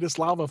recording my latest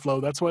Lava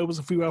Flow. That's why I was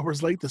a few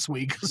hours late this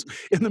week. Because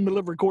in the middle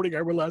of recording, I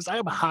realized I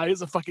am high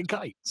as a fucking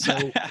kite. So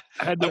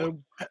I had to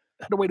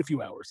wait a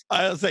few hours.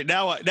 I'll say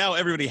now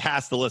everybody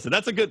has to listen.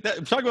 That's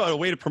talk about a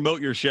way to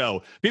promote your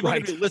show. People are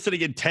going to be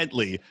listening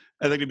intently,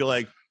 and they're going to be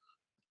like,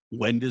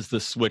 when does the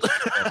switch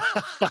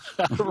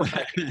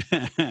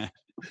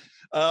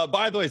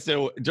by the way,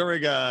 so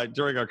during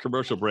our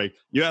commercial break,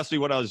 you asked me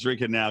what I was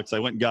drinking now because I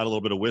went and got a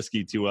little bit of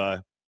whiskey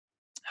to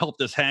help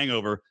this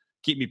hangover,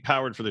 keep me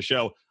powered for the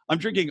show. I'm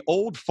drinking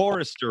Old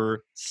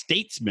Forester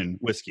Statesman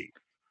whiskey.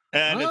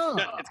 And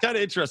it's kind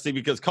of interesting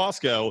because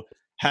Costco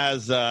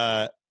has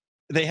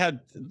they had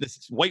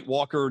this White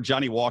Walker,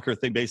 Johnny Walker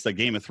thing based on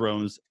Game of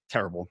Thrones.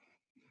 Terrible.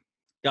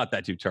 Got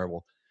that too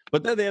terrible.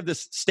 But then they have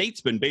this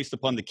Statesman based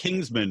upon the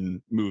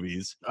Kingsman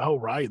movies. Oh,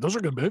 right. Those are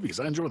good movies.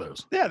 I enjoy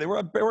those. Yeah, they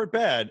weren't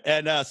bad.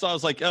 And so I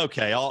was like,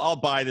 okay, I'll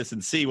buy this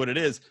and see what it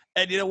is.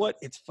 And you know what?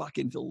 It's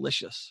fucking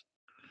delicious.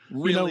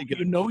 Really good.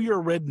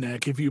 You're a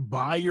redneck if you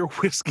buy your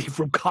whiskey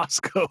from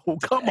Costco.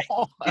 Come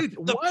on. Dude,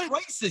 the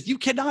prices. You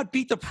cannot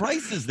beat the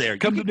prices there.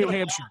 Come to New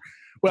Hampshire.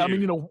 Well,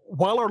 dude. I mean,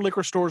 while our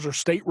liquor stores are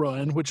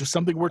state-run, which is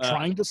something we're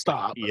trying to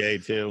stop. EA,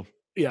 too.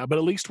 but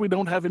at least we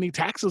don't have any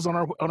taxes on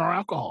our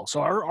alcohol.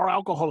 So our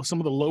alcohol is some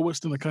of the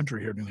lowest in the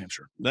country here in New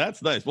Hampshire.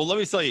 That's nice. Well, let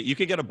me tell you, you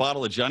can get a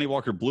bottle of Johnny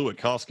Walker Blue at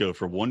Costco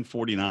for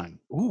 $1.49.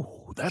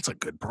 Ooh, that's a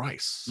good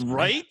price.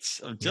 Right?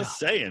 I'm just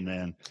saying,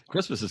 man.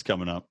 Christmas is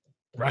coming up.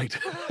 Right.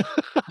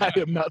 I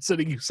am not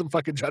sending you some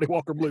fucking Johnny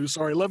Walker Blue.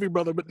 Sorry, love you,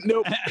 brother, but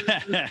nope.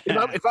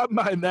 if I'm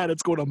buying that,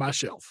 it's going on my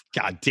shelf.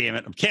 God damn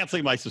it. I'm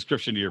canceling my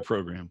subscription to your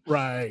program.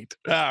 Right.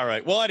 All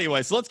right. Well,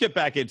 anyway, so let's get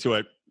back into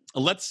it.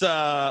 Let's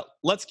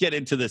get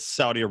into this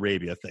Saudi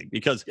Arabia thing,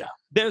 because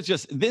there's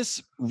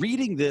just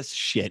reading this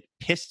shit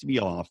pissed me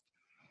off.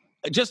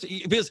 Just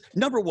because,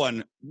 number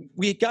one,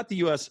 we got the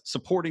U.S.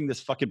 supporting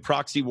this fucking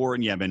proxy war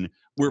in Yemen.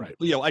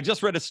 I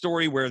just read a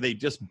story where they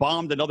just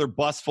bombed another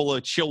bus full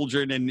of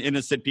children and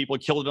innocent people,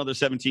 killed another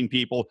 17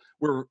 people.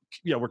 We're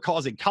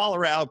causing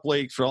cholera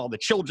outbreaks for all the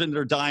children that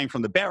are dying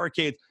from the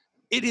barricades.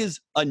 It is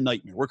a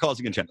nightmare. We're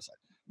causing a genocide.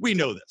 We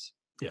know this.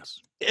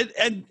 Yes.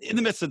 And in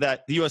the midst of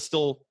that, the U.S.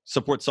 still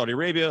supports Saudi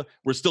Arabia.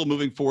 We're still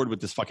moving forward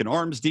with this fucking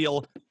arms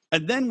deal.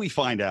 And then we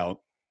find out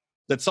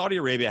that Saudi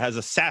Arabia has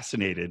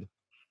assassinated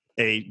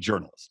a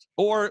journalist,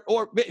 or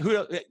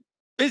who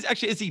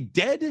is he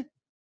dead,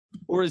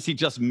 or is he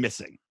just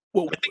missing?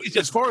 Well, I think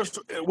as far as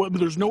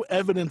there's no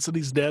evidence that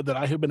he's dead that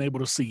I have been able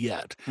to see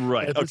yet.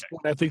 Right. At this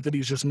point, I think that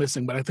he's just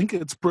missing, but I think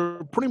it's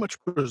pretty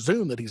much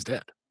presumed that he's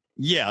dead.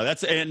 Yeah,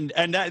 that's and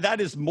that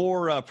is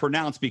more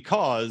pronounced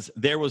because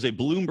there was a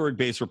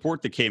Bloomberg-based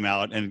report that came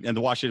out, and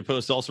the Washington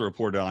Post also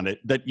reported on it,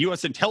 that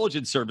U.S.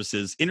 intelligence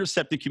services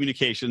intercepted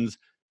communications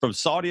from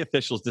Saudi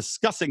officials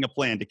discussing a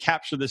plan to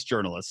capture this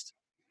journalist.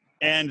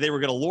 And they were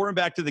going to lure him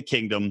back to the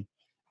kingdom,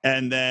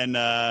 and then,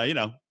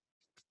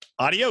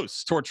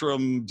 adios, torture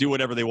him, do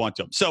whatever they want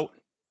to him. So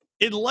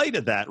in light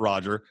of that,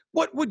 Rodger,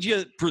 what would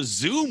you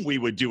presume we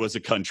would do as a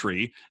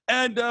country?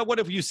 And what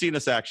have you seen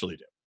us actually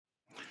do?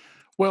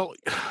 Well,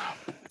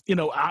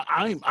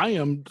 I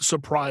am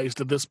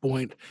surprised at this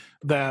point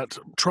that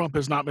Trump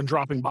has not been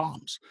dropping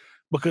bombs,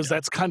 because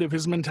that's kind of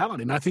his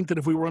mentality. And I think that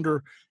if we were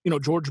under,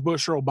 George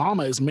Bush or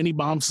Obama, as many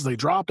bombs as they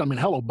dropped,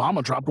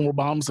 Obama dropped more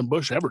bombs than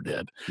Bush ever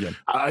did. Yeah.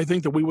 I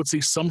think that we would see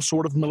some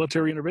sort of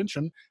military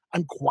intervention.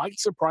 I'm quite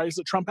surprised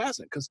that Trump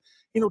hasn't, because,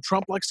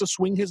 Trump likes to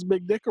swing his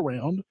big dick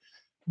around,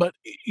 but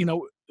he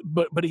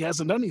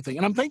hasn't done anything.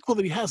 And I'm thankful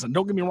that he hasn't.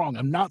 Don't get me wrong.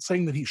 I'm not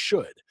saying that he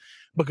should,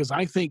 because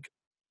I think,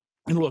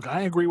 and look,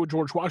 I agree with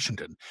George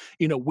Washington.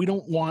 We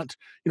don't want,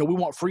 we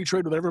want free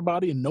trade with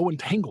everybody and no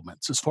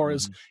entanglements as far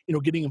as,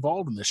 getting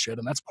involved in this shit.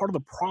 And that's part of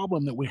the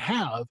problem that we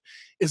have,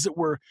 is that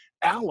we're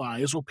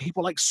allies with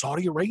people like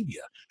Saudi Arabia,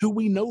 who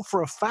we know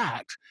for a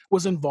fact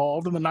was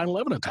involved in the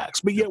 9/11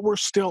 attacks, but yet we're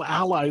still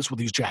allies with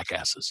these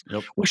jackasses.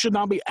 Yep. We should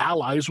not be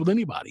allies with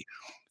anybody.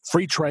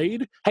 Free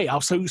trade. Hey,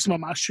 I'll sell you some of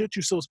my shit.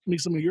 You sell me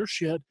some of your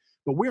shit,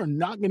 but we're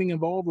not getting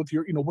involved with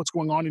your, what's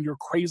going on in your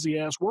crazy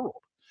ass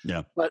world.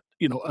 Yeah. But,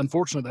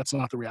 unfortunately, that's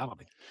not the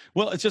reality.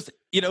 Well, it's just,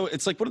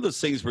 it's like one of those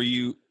things where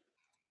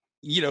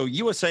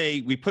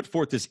USA, we put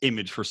forth this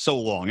image for so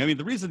long. I mean,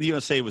 the reason the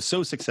USA was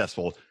so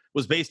successful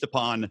was based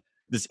upon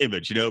this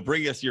image,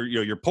 bring us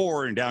your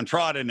poor and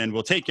downtrodden, and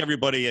we'll take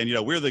everybody,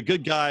 and, we're the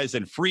good guys,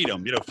 and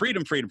freedom,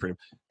 freedom.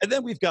 And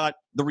then we've got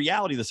the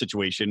reality of the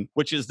situation,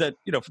 which is that,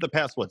 for the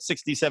past,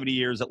 60, 70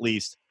 years at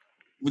least,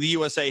 the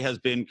USA has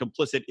been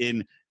complicit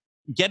in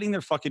getting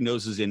their fucking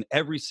noses in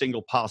every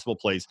single possible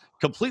place,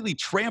 completely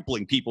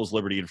trampling people's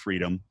liberty and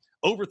freedom,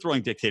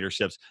 overthrowing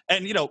dictatorships.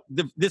 And,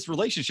 this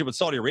relationship with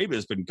Saudi Arabia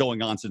has been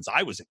going on since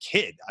I was a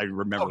kid. I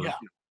remember. Oh, yeah.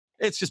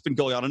 It's just been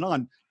going on and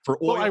on for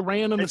oil. Well,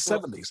 Iran in the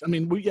 70s. I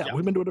mean, we've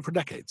been doing it for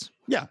decades.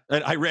 Yeah.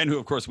 And Iran, who,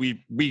 of course,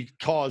 we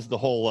caused the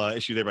whole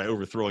issue there by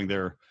overthrowing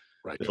their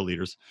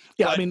leaders.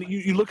 Yeah, but,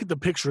 you look at the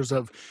pictures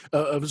of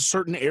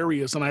certain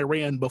areas in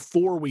Iran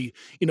before we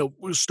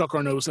stuck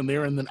our nose in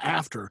there, and then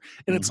after,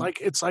 and it's like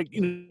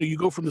you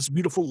go from this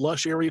beautiful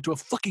lush area to a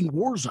fucking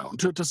war zone,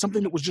 to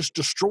something that was just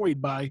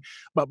destroyed by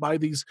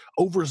these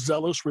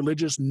overzealous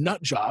religious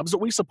nut jobs that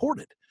we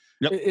supported.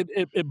 Yep.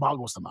 It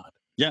boggles the mind.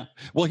 Yeah.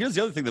 Well, here's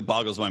the other thing that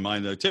boggles my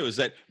mind, though, too, is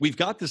that we've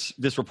got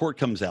this report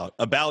comes out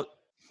about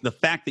the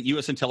fact that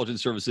U.S.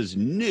 intelligence services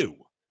knew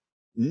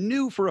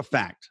for a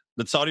fact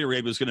that Saudi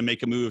Arabia was going to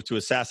make a move to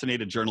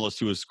assassinate a journalist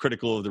who was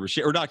critical of the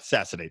regime, or not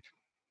assassinate,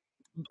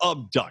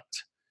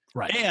 abduct.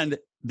 Right. And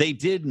they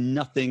did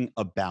nothing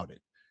about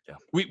it. Yeah.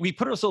 We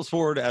put ourselves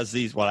forward as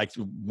these,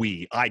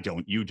 I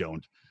don't, you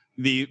don't.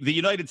 The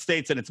United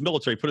States and its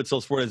military put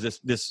itself forward as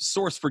this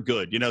source for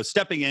good,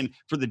 stepping in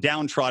for the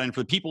downtrodden,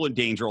 for the people in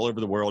danger all over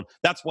the world.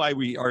 That's why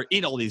we are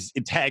in all these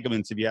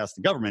entanglements, if you ask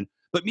the government.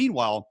 But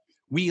meanwhile,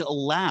 we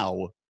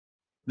allow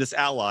this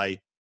ally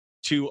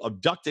to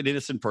abduct an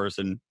innocent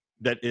person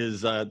that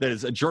is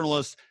a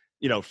journalist.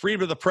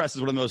 Freedom of the press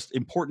is one of the most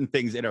important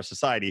things in our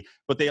society,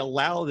 but they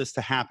allow this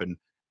to happen.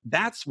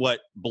 That's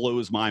what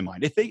blows my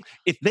mind.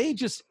 If they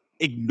just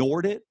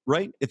ignored it,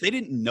 right? If they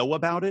didn't know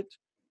about it,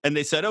 and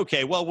they said,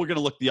 okay, well, we're going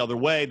to look the other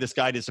way. This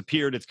guy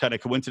disappeared. It's kind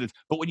of coincidence.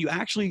 But when you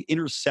actually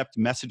intercept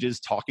messages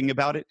talking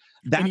about it,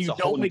 that's and you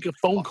don't make a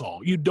phone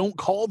call. You don't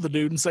call the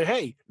dude and say,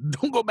 hey,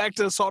 don't go back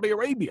to Saudi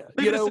Arabia.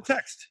 Maybe it's a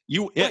text.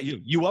 You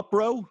up,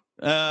 bro?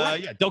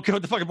 Yeah, don't go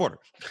at the fucking border.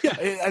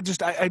 Yeah,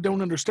 I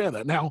don't understand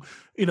that. Now,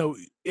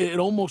 it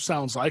almost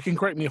sounds like, and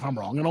correct me if I'm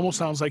wrong, it almost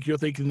sounds like you're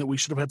thinking that we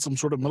should have had some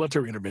sort of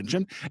military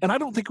intervention, and I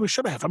don't think we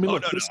should have. I mean,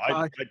 look, this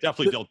guy, I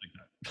definitely don't think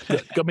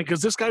that. I mean,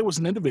 because this guy was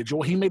an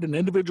individual. He made an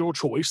individual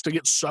choice to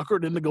get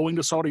suckered into going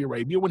to Saudi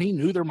Arabia when he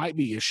knew there might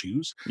be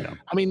issues. Yeah.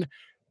 I mean,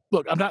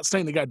 look, I'm not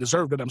saying the guy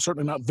deserved it. I'm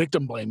certainly not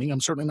victim blaming.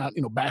 I'm certainly not,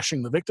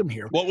 bashing the victim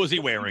here. What was he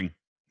wearing?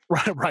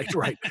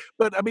 Right.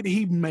 But I mean,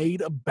 he made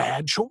a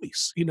bad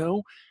choice,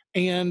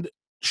 and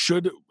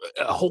should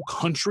a whole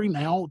country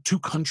now, two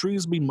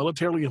countries, be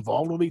militarily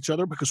involved with each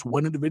other because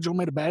one individual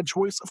made a bad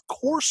choice? Of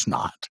course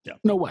not. Yeah.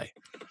 No way.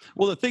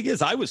 Well, the thing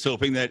is, I was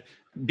hoping that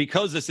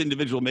because this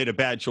individual made a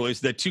bad choice,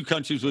 that two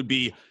countries would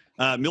be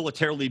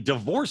militarily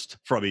divorced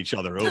from each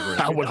other over it.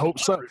 I would hope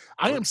so.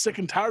 I am sick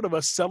and tired of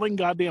us selling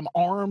goddamn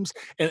arms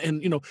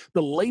and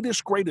the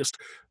latest, greatest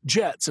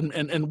jets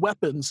and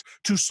weapons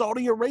to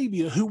Saudi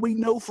Arabia, who we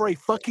know for a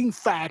fucking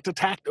fact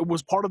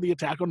was part of the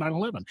attack on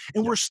 9/11.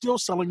 And we're still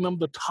selling them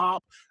the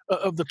top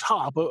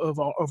of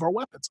our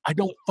weapons. I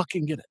don't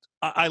fucking get it.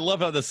 I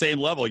love on the same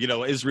level,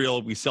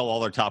 Israel, we sell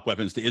all our top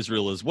weapons to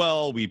Israel as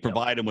well. We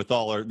provide them with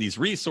all these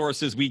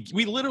resources. We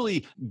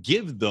literally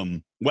give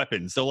them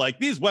weapons. So like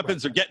these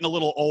weapons are getting a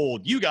little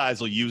old. You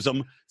guys will use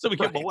them. So we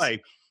give them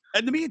away.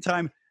 In the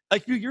meantime, a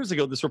few years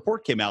ago, this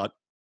report came out,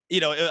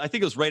 I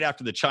think it was right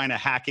after the China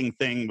hacking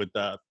thing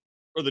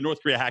or the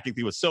North Korea hacking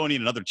thing with Sony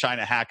and another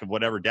China hack of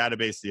whatever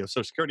database,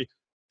 Social Security.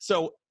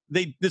 So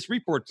this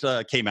report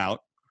came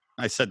out.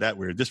 I said that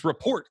weird. This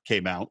report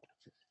came out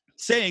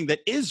saying that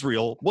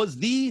Israel was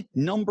the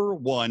number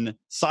one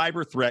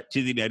cyber threat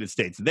to the United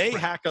States. They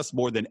hack us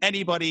more than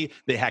anybody.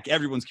 They hack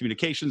everyone's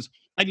communications.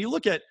 And you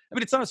look at,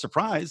 it's not a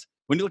surprise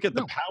when you look at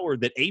the power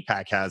that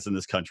AIPAC has in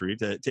this country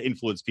to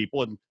influence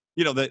people. And,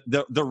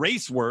 the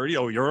race word,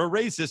 you're a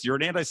racist, you're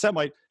an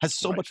anti-Semite, has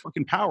so much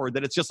fucking power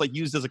that it's just like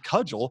used as a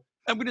cudgel.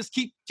 And we just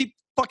keep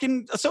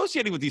fucking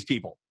associating with these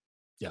people.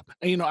 Yeah.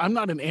 And, I'm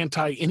not an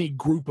anti any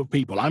group of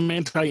people. I'm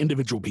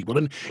anti-individual people.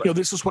 And,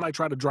 this is what I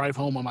try to drive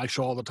home on my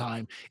show all the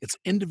time. It's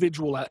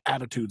individual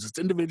attitudes. It's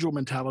individual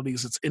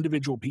mentalities. It's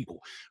individual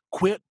people.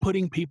 Quit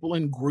putting people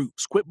in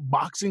groups. Quit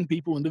boxing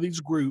people into these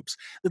groups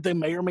that they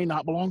may or may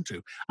not belong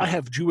to. I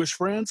have Jewish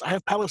friends. I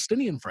have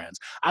Palestinian friends.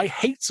 I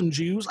hate some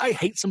Jews. I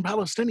hate some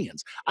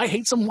Palestinians. I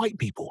hate some white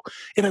people.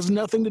 It has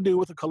nothing to do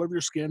with the color of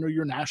your skin or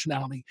your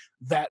nationality.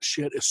 That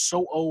shit is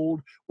so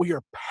old. We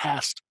are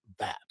past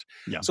that.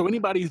 Yeah. So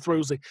anybody who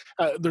throws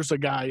there's a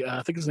guy,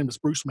 I think his name is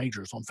Bruce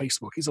Majors on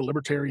Facebook. He's a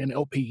libertarian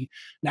LP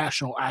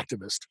national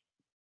activist.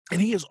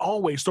 And he is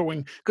always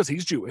throwing, because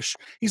he's Jewish,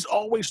 he's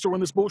always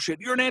throwing this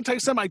bullshit. You're an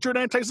anti-Semite. You're an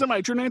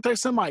anti-Semite. You're an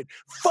anti-Semite.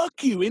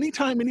 Fuck you.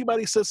 Anytime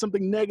anybody says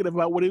something negative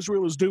about what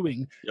Israel is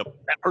doing,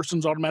 that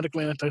person's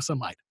automatically an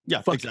anti-Semite.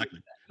 Yeah, Fuck exactly.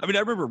 You. I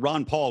remember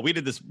Ron Paul. We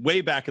did this way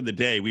back in the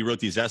day. We wrote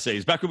these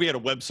essays. Back when we had a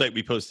website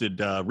we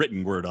posted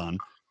written word on.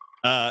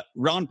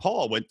 Ron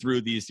Paul went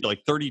through these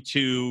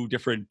 32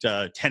 different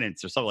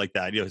tenets or something like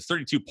that. His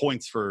 32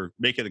 points for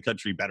making the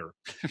country better,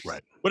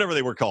 right? Whatever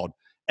they were called.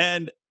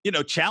 And,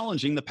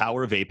 challenging the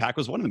power of AIPAC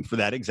was one of them for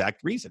that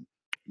exact reason.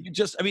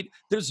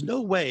 There's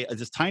no way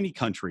this tiny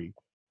country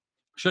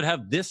should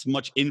have this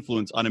much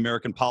influence on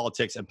American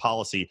politics and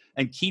policy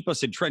and keep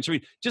us entrenched.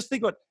 Just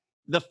think about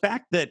the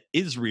fact that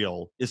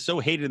Israel is so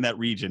hated in that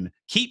region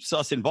keeps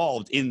us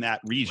involved in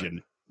that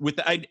region.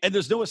 And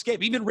there's no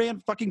escape. Even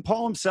Rand fucking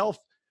Paul himself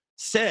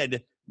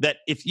said that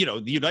if,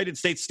 the United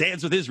States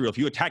stands with Israel, if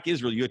you attack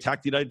Israel, you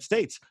attack the United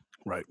States.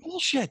 Right.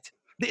 Bullshit.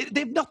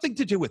 They have nothing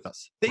to do with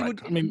us.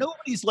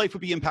 Nobody's life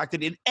would be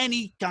impacted in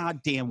any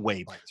goddamn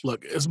way.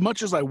 Look, as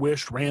much as I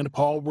wish Rand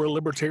Paul were a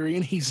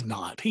libertarian, he's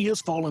not. He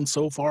has fallen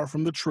so far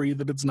from the tree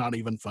that it's not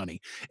even funny.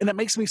 And that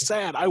makes me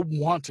sad.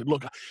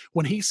 Look,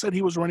 when he said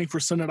he was running for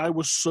Senate, I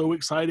was so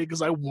excited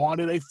because I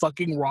wanted a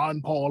fucking Ron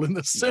Paul in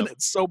the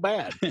Senate so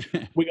bad.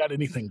 We got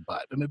anything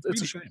but. And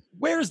it's a shame.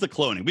 Where's the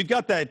cloning? We've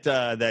got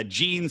that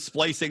gene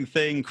splicing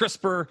thing,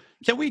 CRISPR.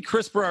 Can we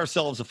CRISPR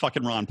ourselves a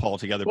fucking Ron Paul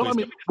together,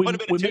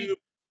 please?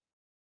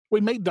 We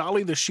made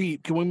Dolly the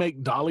sheep. Can we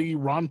make Dolly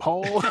Ron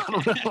Paul?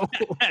 I don't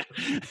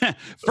know.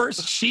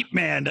 First sheep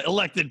man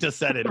elected to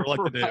Senate.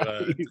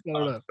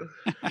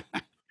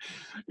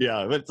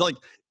 Yeah, but it's like,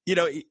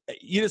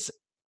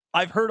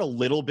 I've heard a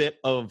little bit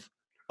of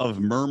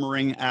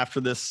murmuring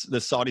after this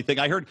Saudi thing.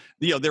 I heard,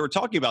 they were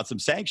talking about some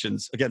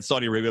sanctions against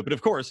Saudi Arabia, but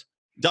of course,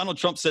 Donald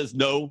Trump says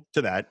no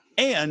to that.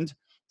 And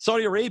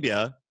Saudi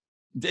Arabia,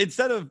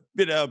 instead of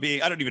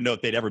being, I don't even know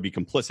if they'd ever be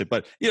complicit,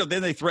 but then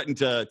they threatened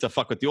to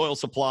fuck with the oil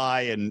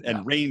supply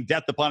and rain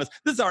death upon us.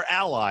 This is our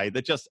ally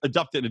that just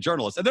abducted a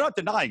journalist, and they're not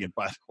denying it,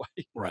 by the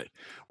way. Right.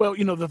 Well,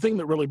 the thing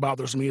that really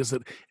bothers me is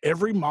that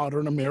every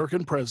modern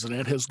American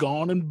president has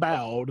gone and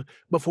bowed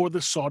before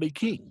the Saudi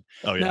king.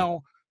 Oh yeah.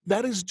 Now,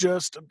 that is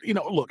just,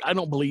 look, I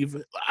don't believe,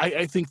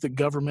 I think the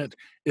government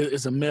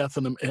is a myth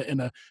and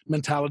a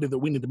mentality that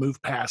we need to move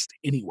past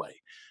anyway.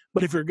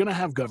 But if you're going to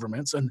have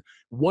governments and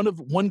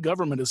one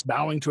government is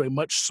bowing to a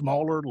much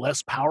smaller,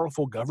 less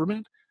powerful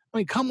government,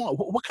 come on,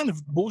 what kind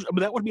of bullshit?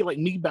 That would be like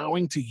me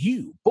bowing to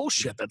you.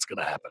 Bullshit that's going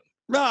to happen.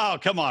 Oh,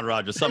 come on,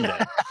 Rodger, someday.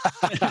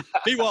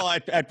 Meanwhile,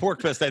 at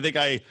PorkFest, I think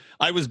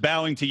I was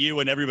bowing to you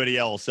and everybody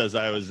else as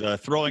I was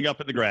throwing up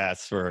in the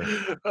grass for.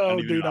 Oh,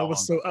 dude, I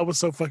was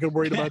so fucking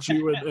worried about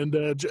you and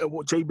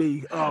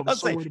JB. Oh, I was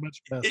so worried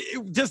about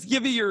you. Just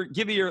give me your.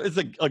 It's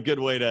a good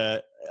way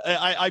to.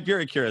 I'm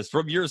very curious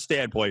from your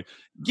standpoint.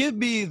 Give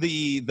me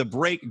the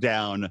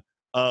breakdown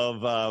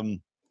of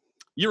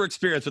your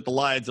experience with the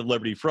Lions of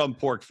Liberty from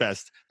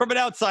PorkFest from an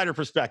outsider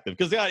perspective,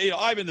 because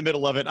I'm in the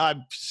middle of it.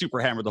 I'm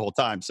super hammered the whole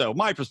time, so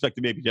my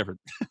perspective may be different.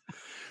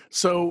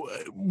 So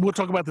we'll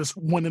talk about this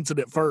one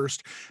incident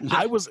first.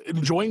 I was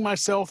enjoying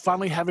myself,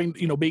 finally having,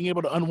 being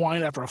able to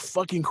unwind after a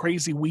fucking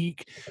crazy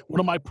week.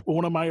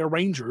 One of my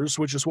arrangers,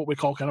 which is what we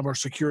call kind of our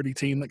security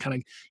team that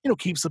kind of,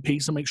 keeps the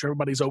peace and makes sure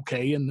everybody's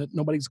okay and that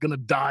nobody's going to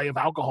die of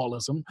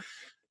alcoholism,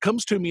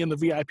 comes to me in the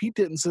VIP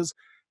tent and says,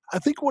 I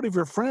think one of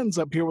your friends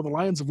up here with the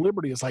Lions of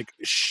Liberty is like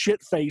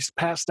shit-faced,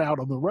 passed out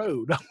on the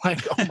road. I'm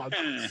like, oh my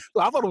God.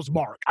 I thought it was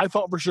Mark. I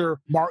thought for sure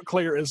Mark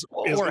Claire is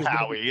or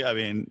Howie. I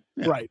mean,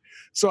 yeah. Right.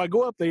 So I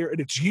go up there and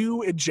it's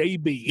you and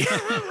JB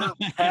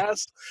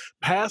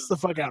passed the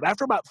fuck out.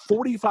 After about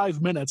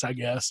 45 minutes, I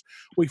guess,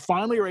 we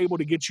finally are able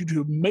to get you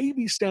to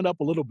maybe stand up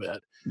a little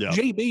bit. Yeah.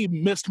 JB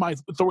missed my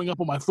throwing up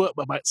on my foot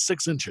by about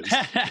 6 inches.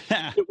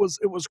 It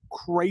was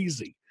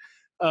crazy.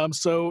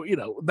 So,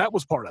 that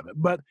was part of it.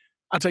 But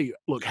I'll tell you,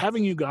 look,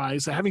 having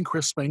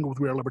Chris Spangle with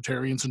We Are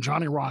Libertarians and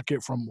Johnny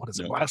Rocket from,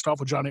 Blast Off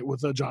with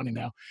Johnny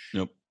now.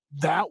 Yep.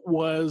 That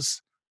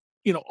was,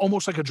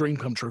 almost like a dream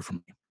come true for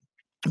me.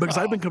 Because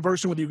I've been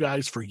conversing with you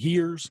guys for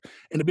years,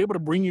 and to be able to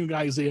bring you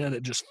guys in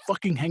and just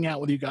fucking hang out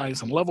with you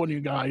guys and love on you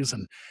guys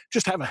and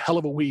just have a hell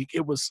of a week,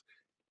 it was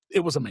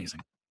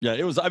amazing. Yeah,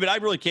 it was. I mean,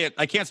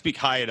 I can't speak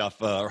highly enough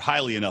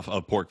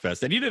of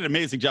PorkFest, and you did an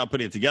amazing job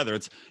putting it together.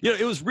 It's,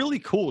 it was really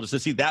cool just to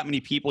see that many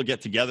people get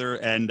together,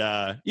 and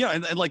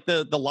and like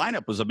the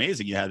lineup was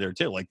amazing. You had there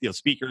too, like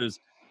speakers.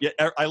 Yeah,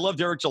 I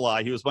loved Eric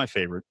July. He was my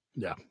favorite.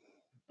 Yeah,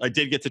 I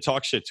did get to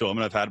talk shit to him,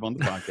 and I've had him on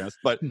the podcast.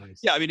 But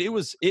nice. Yeah, I mean, it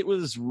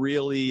was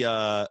really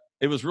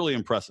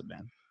impressive,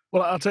 man.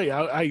 Well, I'll tell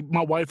you,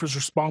 my wife is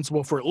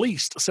responsible for at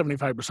least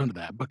 75% of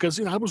that because,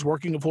 I was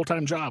working a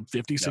full-time job,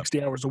 50,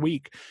 60 hours a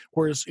week,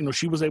 whereas,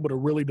 she was able to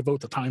really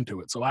devote the time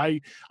to it. So I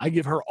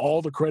give her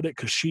all the credit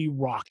because she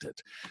rocked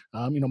it.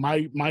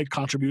 My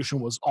contribution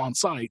was on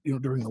site,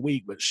 during the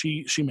week, but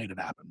she made it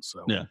happen.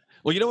 So yeah.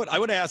 Well, you know what? I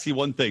want to ask you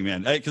one thing,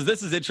 man, because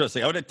this is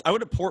interesting. I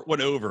would have port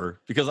one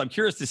over because I'm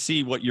curious to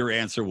see what your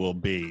answer will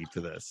be to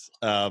this.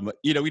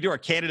 We do our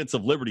Candidates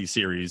of Liberty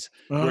series.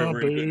 Oh,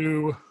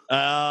 boo.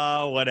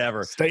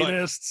 Whatever.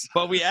 Statists.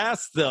 But we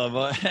asked them,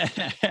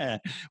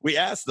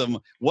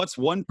 what's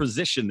one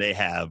position they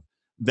have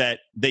that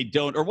they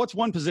don't, or what's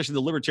one position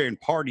the Libertarian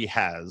Party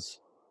has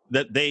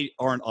that they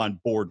aren't on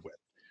board with.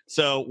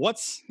 So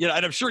what's, and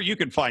I'm sure you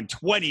could find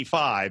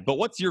 25, but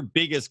what's your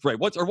biggest gripe?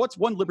 What's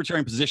one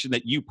Libertarian position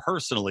that you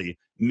personally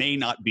may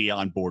not be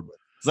on board with?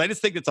 Because I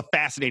just think it's a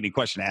fascinating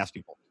question to ask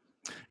people.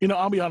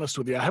 I'll be honest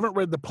with you. I haven't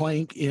read the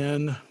plank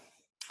in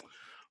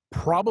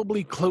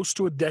probably close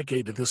to a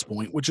decade at this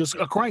point, which is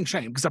a crying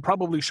shame because I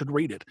probably should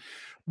read it.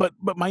 But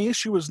my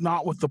issue is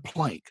not with the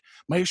plank.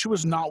 My issue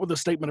is not with the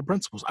statement of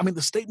principles. I mean,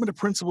 the statement of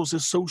principles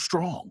is so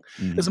strong.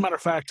 Mm-hmm. As a matter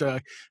of fact,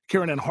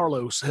 Karen Ann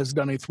Harlos has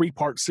done a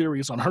 3-part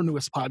series on her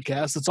newest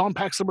podcast. It's on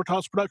Pax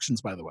Libertas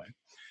Productions, by the way.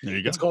 There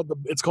you go.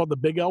 It's called the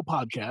Big L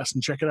Podcast,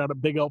 and check it out at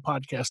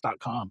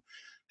biglpodcast.com.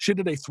 She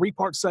did a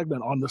 3-part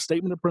segment on the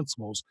statement of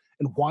principles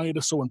and why it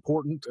is so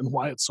important and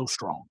why it's so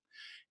strong.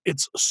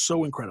 It's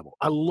so incredible.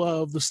 I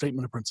love the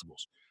statement of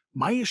principles.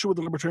 My issue with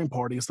the Libertarian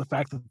Party is the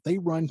fact that they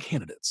run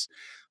candidates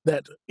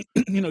that,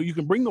 you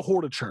can bring the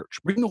whore to church.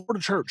 Bring the whore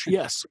to church,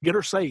 yes, get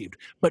her saved,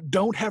 but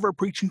don't have her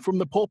preaching from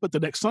the pulpit the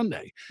next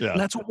Sunday. Yeah. And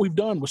that's what we've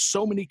done with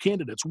so many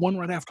candidates, one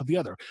right after the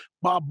other.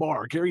 Bob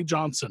Barr, Gary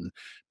Johnson,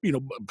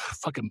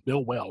 fucking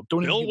Bill Weld.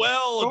 Don't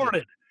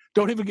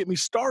even get me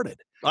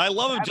started. I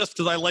love him just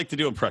because I like to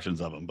do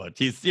impressions of him, but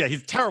he's a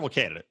terrible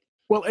candidate.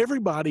 Well,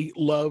 everybody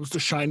loves the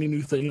shiny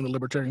new thing in the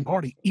Libertarian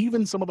Party,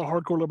 even some of the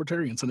hardcore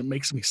libertarians, and it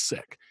makes me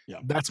sick. Yeah.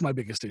 That's my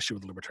biggest issue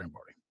with the Libertarian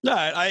Party. No,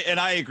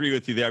 I agree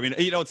with you there. I mean,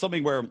 it's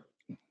something where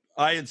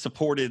I had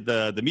supported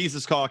the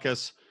Mises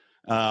Caucus.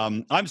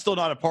 I'm still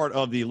not a part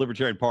of the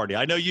Libertarian Party.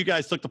 I know you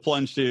guys took the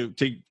plunge to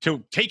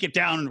take it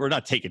down, or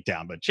not take it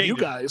down, but change it. You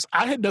guys,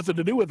 I had nothing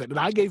to do with it, and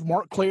I gave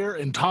Mark Claire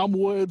and Tom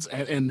Woods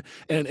and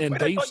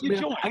Dave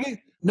Smith.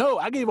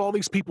 I gave all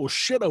these people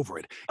shit over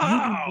it.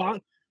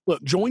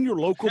 Look, join your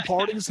local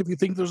parties if you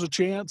think there's a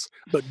chance,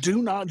 but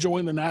do not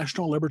join the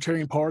National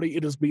Libertarian Party.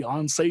 It is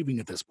beyond saving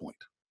at this point.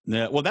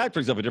 Yeah, well, that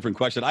brings up a different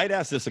question. I'd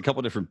asked this a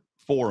couple different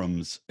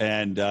forums,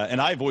 and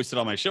I voiced it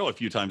on my show a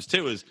few times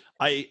too. Is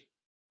I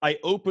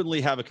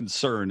openly have a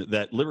concern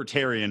that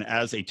libertarian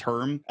as a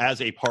term, as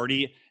a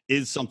party,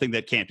 is something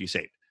that can't be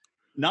saved.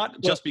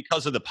 Not just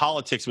because of the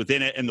politics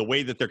within it and the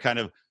way that they're kind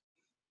of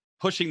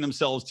pushing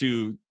themselves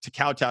to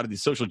kowtow to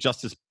these social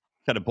justice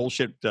kind of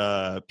bullshit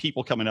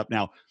people coming up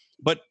now.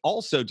 But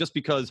also just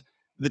because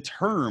the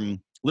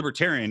term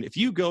libertarian, if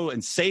you go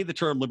and say the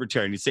term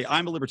libertarian, you say,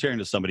 I'm a libertarian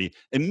to somebody,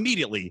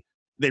 immediately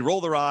they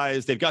roll their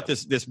eyes. They've got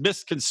this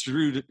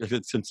misconstrued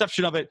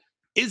conception of it.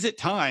 Is it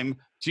time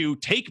to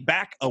take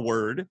back a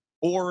word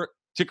or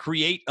to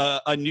create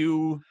a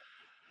new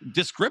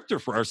descriptor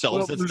for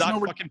ourselves that's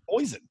not fucking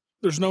poison?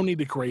 There's no need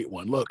to create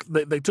one. Look,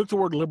 they took the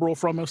word liberal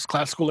from us,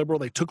 classical liberal.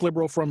 They took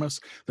liberal from us.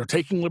 They're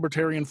taking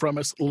libertarian from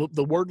us.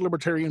 The word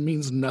libertarian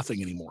means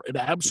nothing anymore. It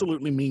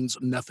absolutely means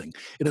nothing.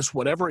 It is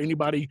whatever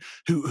anybody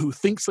who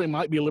thinks they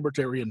might be a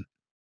libertarian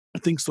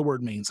thinks the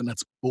word means, and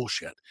that's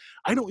bullshit.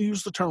 I don't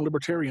use the term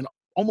libertarian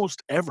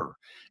almost ever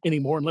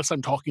anymore unless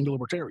I'm talking to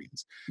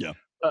libertarians. Yeah.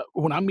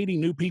 When I'm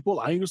meeting new people,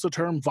 I use the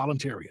term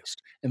voluntarist,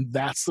 and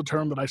that's the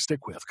term that I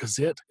stick with because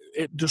it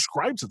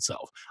describes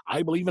itself.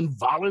 I believe in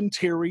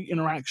voluntary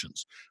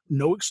interactions.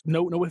 No ifs,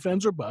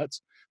 ands, or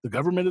buts. The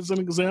government isn't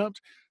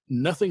exempt.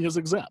 Nothing is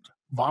exempt.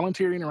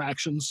 Voluntary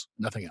interactions,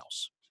 nothing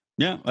else.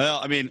 Yeah, well,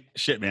 I mean,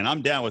 shit, man,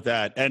 I'm down with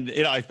that. And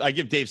I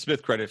give Dave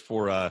Smith credit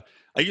for. I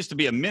used to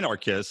be a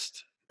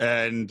minarchist,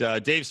 and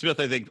Dave Smith,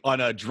 I think,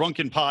 on a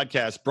drunken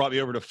podcast, brought me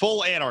over to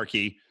full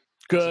anarchy.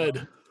 Good.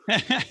 So,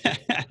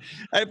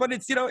 but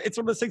it's it's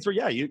one of those things where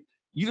you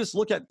just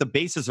look at the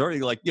basis of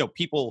everything, like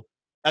people,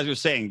 as you're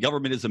saying,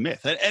 government is a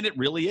myth, and it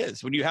really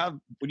is. When you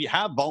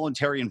have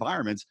voluntary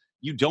environments,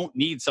 you don't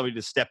need somebody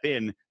to step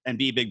in and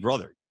be big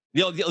brother.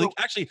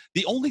 Actually,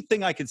 the only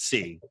thing I could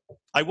see,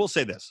 I will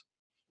say this,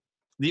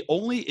 the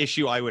only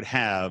issue I would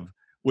have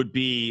would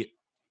be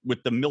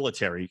with the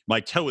military. My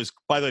toe is,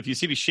 by the way, if you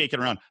see me shaking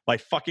around, my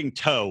fucking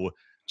toe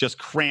just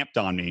cramped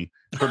on me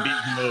for being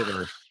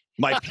over.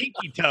 My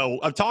pinky toe,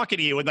 I'm talking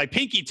to you, and my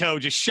pinky toe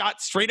just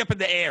shot straight up in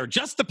the air.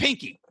 Just the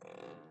pinky.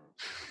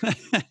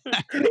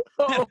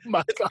 Oh,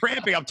 my it's God.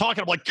 Cramping. I'm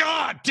talking. I'm like,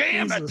 God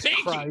damn, that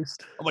pinky.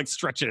 Christ. I'm like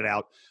stretching it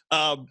out.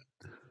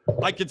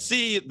 I could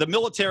see the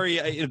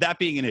military, that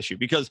being an issue,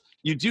 because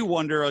you do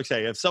wonder,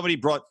 okay, if somebody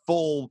brought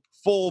full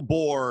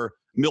bore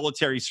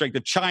military strength,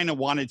 if China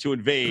wanted to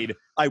invade,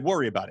 I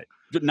worry about it.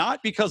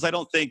 Not because I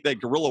don't think that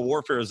guerrilla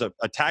warfare is a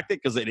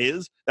tactic, because it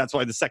is. That's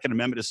why the Second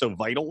Amendment is so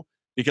vital.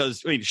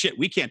 Because, I mean, shit,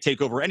 we can't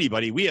take over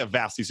anybody. We have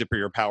vastly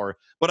superior power.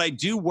 But I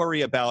do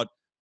worry about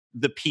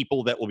the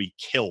people that will be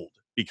killed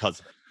because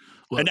of it.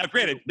 Look, and now,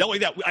 granted, knowing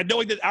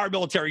that our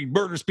military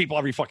murders people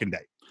every fucking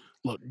day.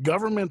 Look,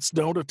 governments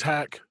don't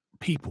attack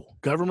people.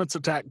 Governments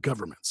attack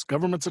governments.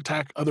 Governments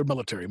attack other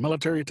military.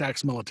 Military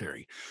attacks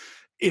military.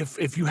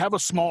 If you have a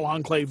small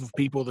enclave of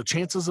people, the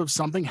chances of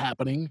something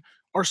happening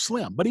are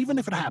slim. But even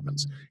if it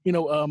happens,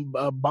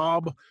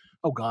 Bob...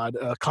 Oh, God.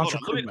 Contra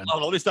Krugman.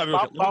 Let me stop you.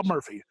 Bob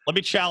Murphy. Let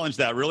me challenge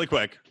that really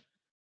quick.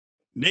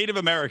 Native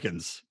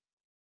Americans.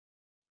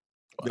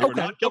 They were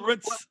not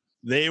governments.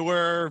 They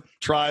were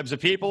tribes of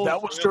people.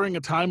 That was during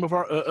a time of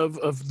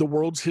of the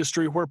world's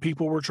history where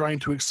people were trying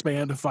to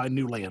expand to find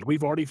new land.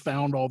 We've already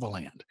found all the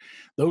land.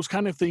 Those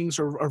kind of things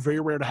are very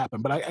rare to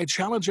happen. But I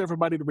challenge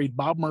everybody to read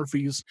Bob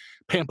Murphy's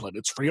pamphlet.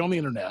 It's free on the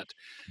internet.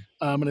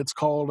 And it's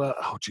called,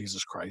 oh,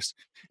 Jesus Christ.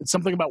 It's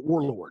something about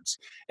warlords.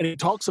 And it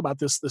talks about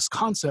this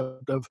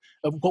concept of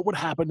what would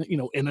happen,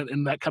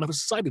 in that kind of a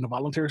society, in a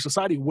voluntary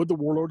society, would the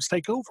warlords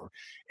take over?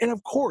 And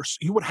of course,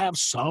 you would have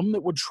some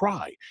that would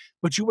try,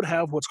 but you would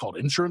have what's called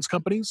insurance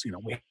companies.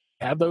 We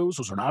have those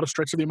are not a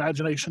stretch of the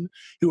imagination,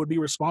 who would be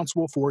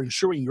responsible for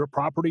insuring your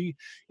property,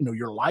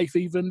 your life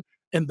even.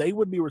 And they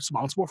would be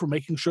responsible for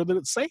making sure that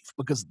it's safe,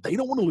 because they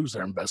don't want to lose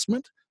their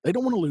investment. They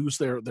don't want to lose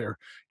their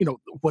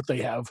what they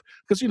have.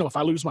 Because, if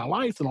I lose my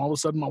life, then all of a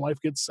sudden my life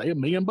gets, say, $1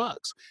 million.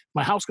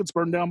 My house gets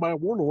burned down by a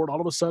warlord.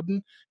 All of a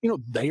sudden,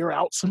 they are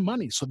out some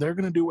money. So they're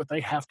going to do what they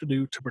have to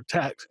do to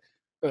protect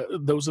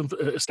those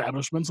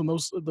establishments and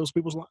those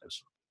people's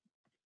lives.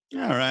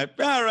 All right.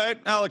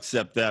 I'll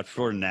accept that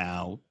for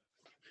now.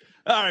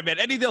 All right, man.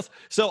 Anything else?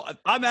 So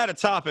I'm out of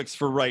topics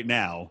for right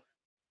now.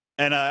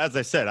 And as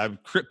I said, I'm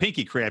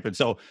pinky cramping.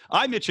 So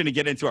I'm itching to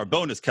get into our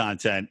bonus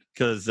content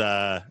because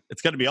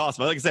it's going to be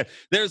awesome. Like I said,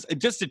 there's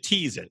just to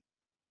tease it.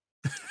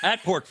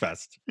 At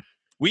PorkFest,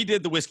 we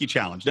did the Whiskey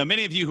Challenge. Now,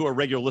 many of you who are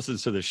regular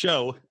listeners to the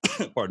show,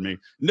 pardon me,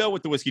 know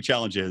what the Whiskey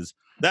Challenge is.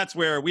 That's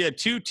where we had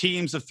 2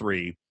 teams of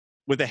 3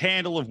 with a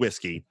handle of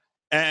whiskey,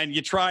 and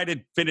you try to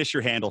finish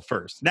your handle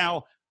first.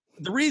 Now,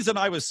 the reason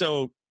I was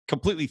so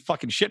completely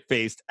fucking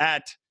shit-faced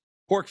at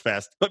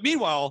PorkFest, but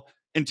meanwhile,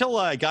 until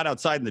I got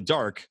outside in the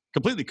dark,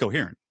 completely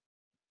coherent,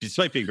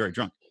 despite being very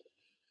drunk.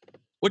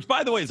 Which,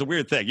 by the way, is a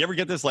weird thing. You ever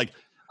get this? Like,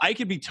 I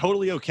could be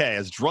totally okay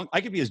as drunk. I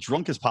could be as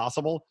drunk as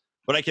possible,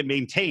 but I can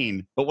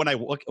maintain. But when I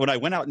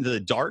went out into the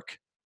dark,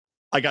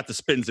 I got the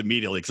spins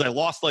immediately because I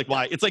lost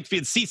it's like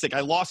being seasick. I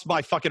lost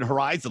my fucking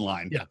horizon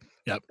line. Yeah.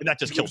 Yep. And that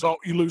just kills me.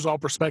 You lose all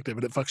perspective,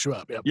 and it fucks you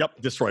up.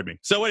 Yep. Destroyed me.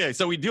 So anyway,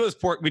 we do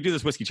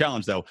this Whiskey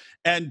Challenge though,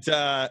 and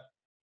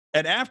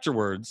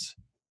afterwards,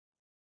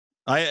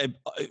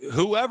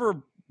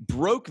 whoever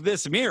broke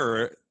this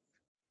mirror,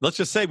 let's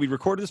just say we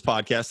recorded this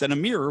podcast and a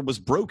mirror was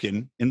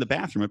broken in the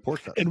bathroom at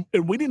PorkFest.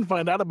 And we didn't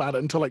find out about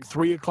it until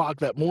 3:00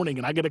 that morning.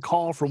 And I get a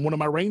call from one of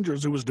my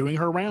rangers who was doing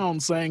her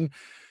rounds saying,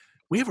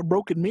 we have a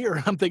broken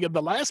mirror. I'm thinking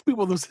the last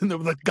people that was in there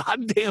were the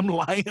goddamn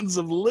Lions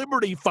of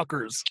Liberty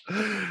fuckers.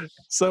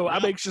 So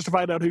I'm anxious to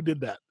find out who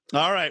did that.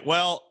 All right.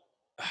 Well,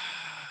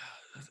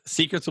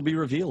 secrets will be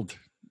revealed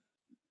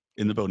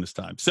in the bonus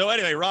time. So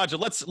anyway, Rodger,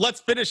 let's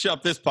finish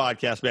up this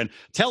podcast, man.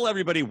 Tell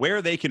everybody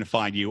where they can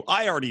find you.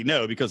 I already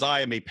know because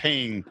I am a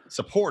paying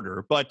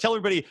supporter, but tell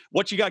everybody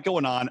what you got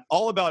going on,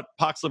 all about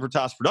Pax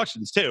Libertas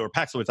Productions too, or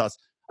Pax Libertas.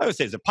 I would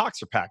say, is it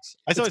Pax or Pax?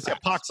 I always say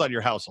Pax on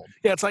your household.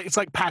 Yeah, it's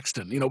like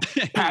Paxton.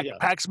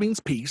 Pax means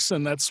peace,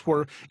 and that's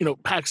where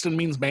Paxton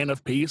means man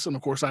of peace, and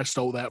of course I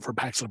stole that for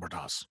Pax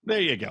Libertas. There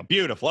you go,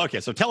 beautiful. Okay,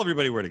 so tell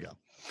everybody where to go.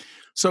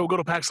 So go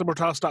to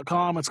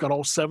PaxLibertas.com. It's got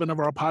all 7 of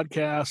our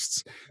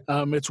podcasts.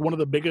 It's one of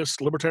the biggest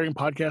libertarian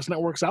podcast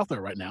networks out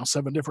there right now.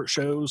 7 different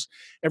shows,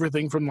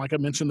 everything from, like I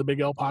mentioned, the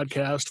Big L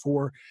podcast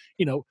for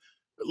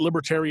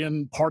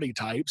libertarian party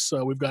types.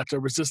 So we've got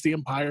Resist the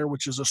Empire,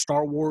 which is a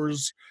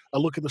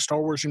look at the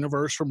Star Wars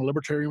universe from a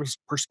libertarian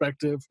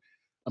perspective.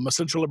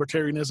 Essential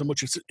Libertarianism,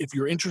 which is, if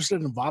you're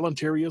interested in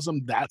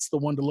voluntarism, that's the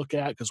one to look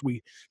at because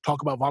we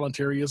talk about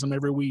voluntarism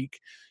every week.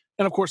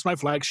 And of course, my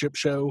flagship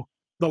show,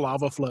 The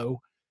Lava Flow.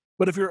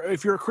 But if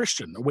you're a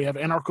Christian, we have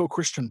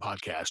Anarcho-Christian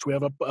podcast. We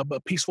have a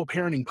peaceful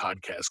parenting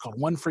podcast called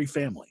One Free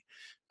Family.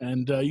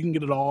 And you can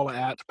get it all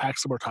at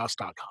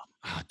PaxLibertas.com.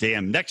 Oh,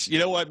 damn. Next, you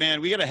know what, man?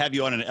 We got to have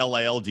you on an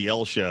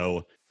LILDL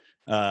show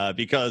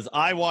because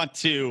I want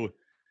to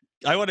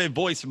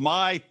voice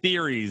my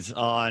theories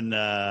on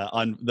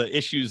the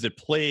issues that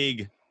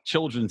plague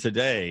children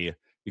today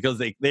because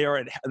they are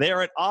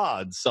at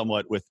odds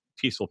somewhat with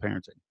peaceful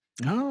parenting.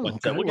 Oh,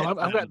 okay. Well,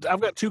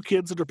 I've got 2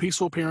 kids that are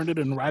peaceful parented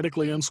and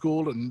radically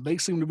unschooled, and they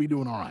seem to be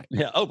doing all right.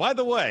 Yeah. Oh, by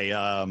the way,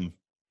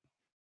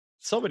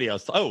 somebody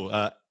else.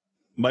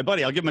 My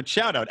buddy, I'll give him a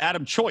shout out.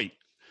 Adam Choit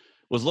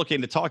was looking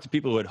to talk to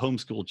people who had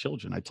homeschooled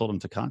children. I told him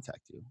to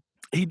contact you.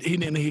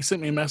 He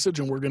sent me a message,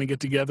 and we're going to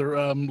get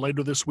together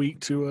later this week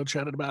to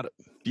chat about it.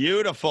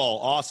 Beautiful.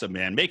 Awesome,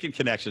 man. Making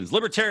connections.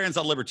 Libertarians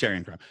on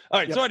Libertarian Crime. All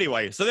right. Yep. So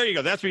anyway, there you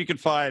go. That's where you can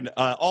find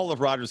all of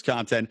Rodger's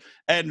content.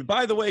 And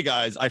by the way,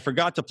 guys, I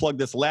forgot to plug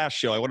this last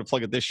show. I want to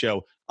plug it this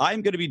show.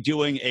 I'm going to be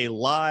doing a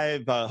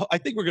live, I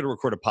think we're going to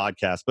record a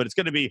podcast, but it's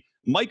going to be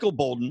Michael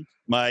Bolden,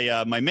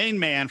 my main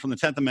man from the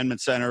 10th Amendment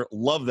Center.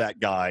 Love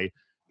that guy.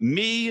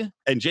 Me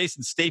and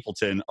Jason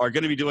Stapleton are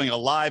going to be doing a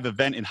live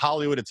event in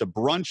Hollywood. It's a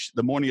brunch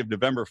the morning of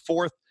November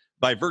 4th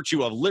by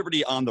virtue of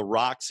Liberty on the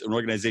Rocks, an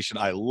organization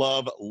I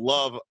love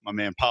my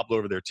man Pablo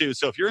over there too.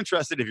 So if you're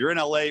interested, if you're in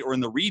LA or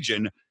in the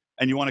region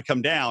and you want to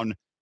come down,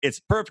 it's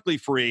perfectly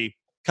free.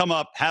 Come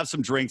up, have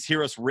some drinks,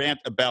 hear us rant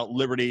about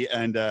liberty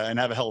and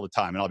have a hell of a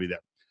time. And I'll be there.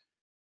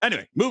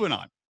 Anyway, moving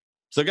on.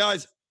 So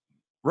guys,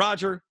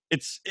 Rodger,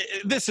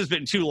 this has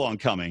been too long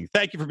coming.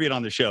 Thank you for being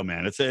on the show,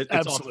 man. It's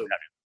Absolutely. Awesome.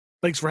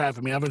 Thanks for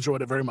having me. I've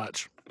enjoyed it very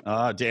much.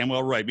 Damn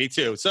well right. Me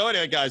too. So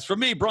anyway, guys, from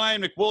me,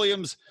 Brian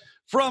McWilliams,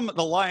 from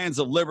the Lions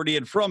of Liberty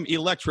and from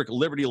Electric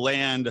Liberty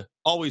Land,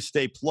 always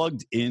stay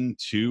plugged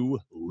into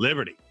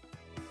liberty.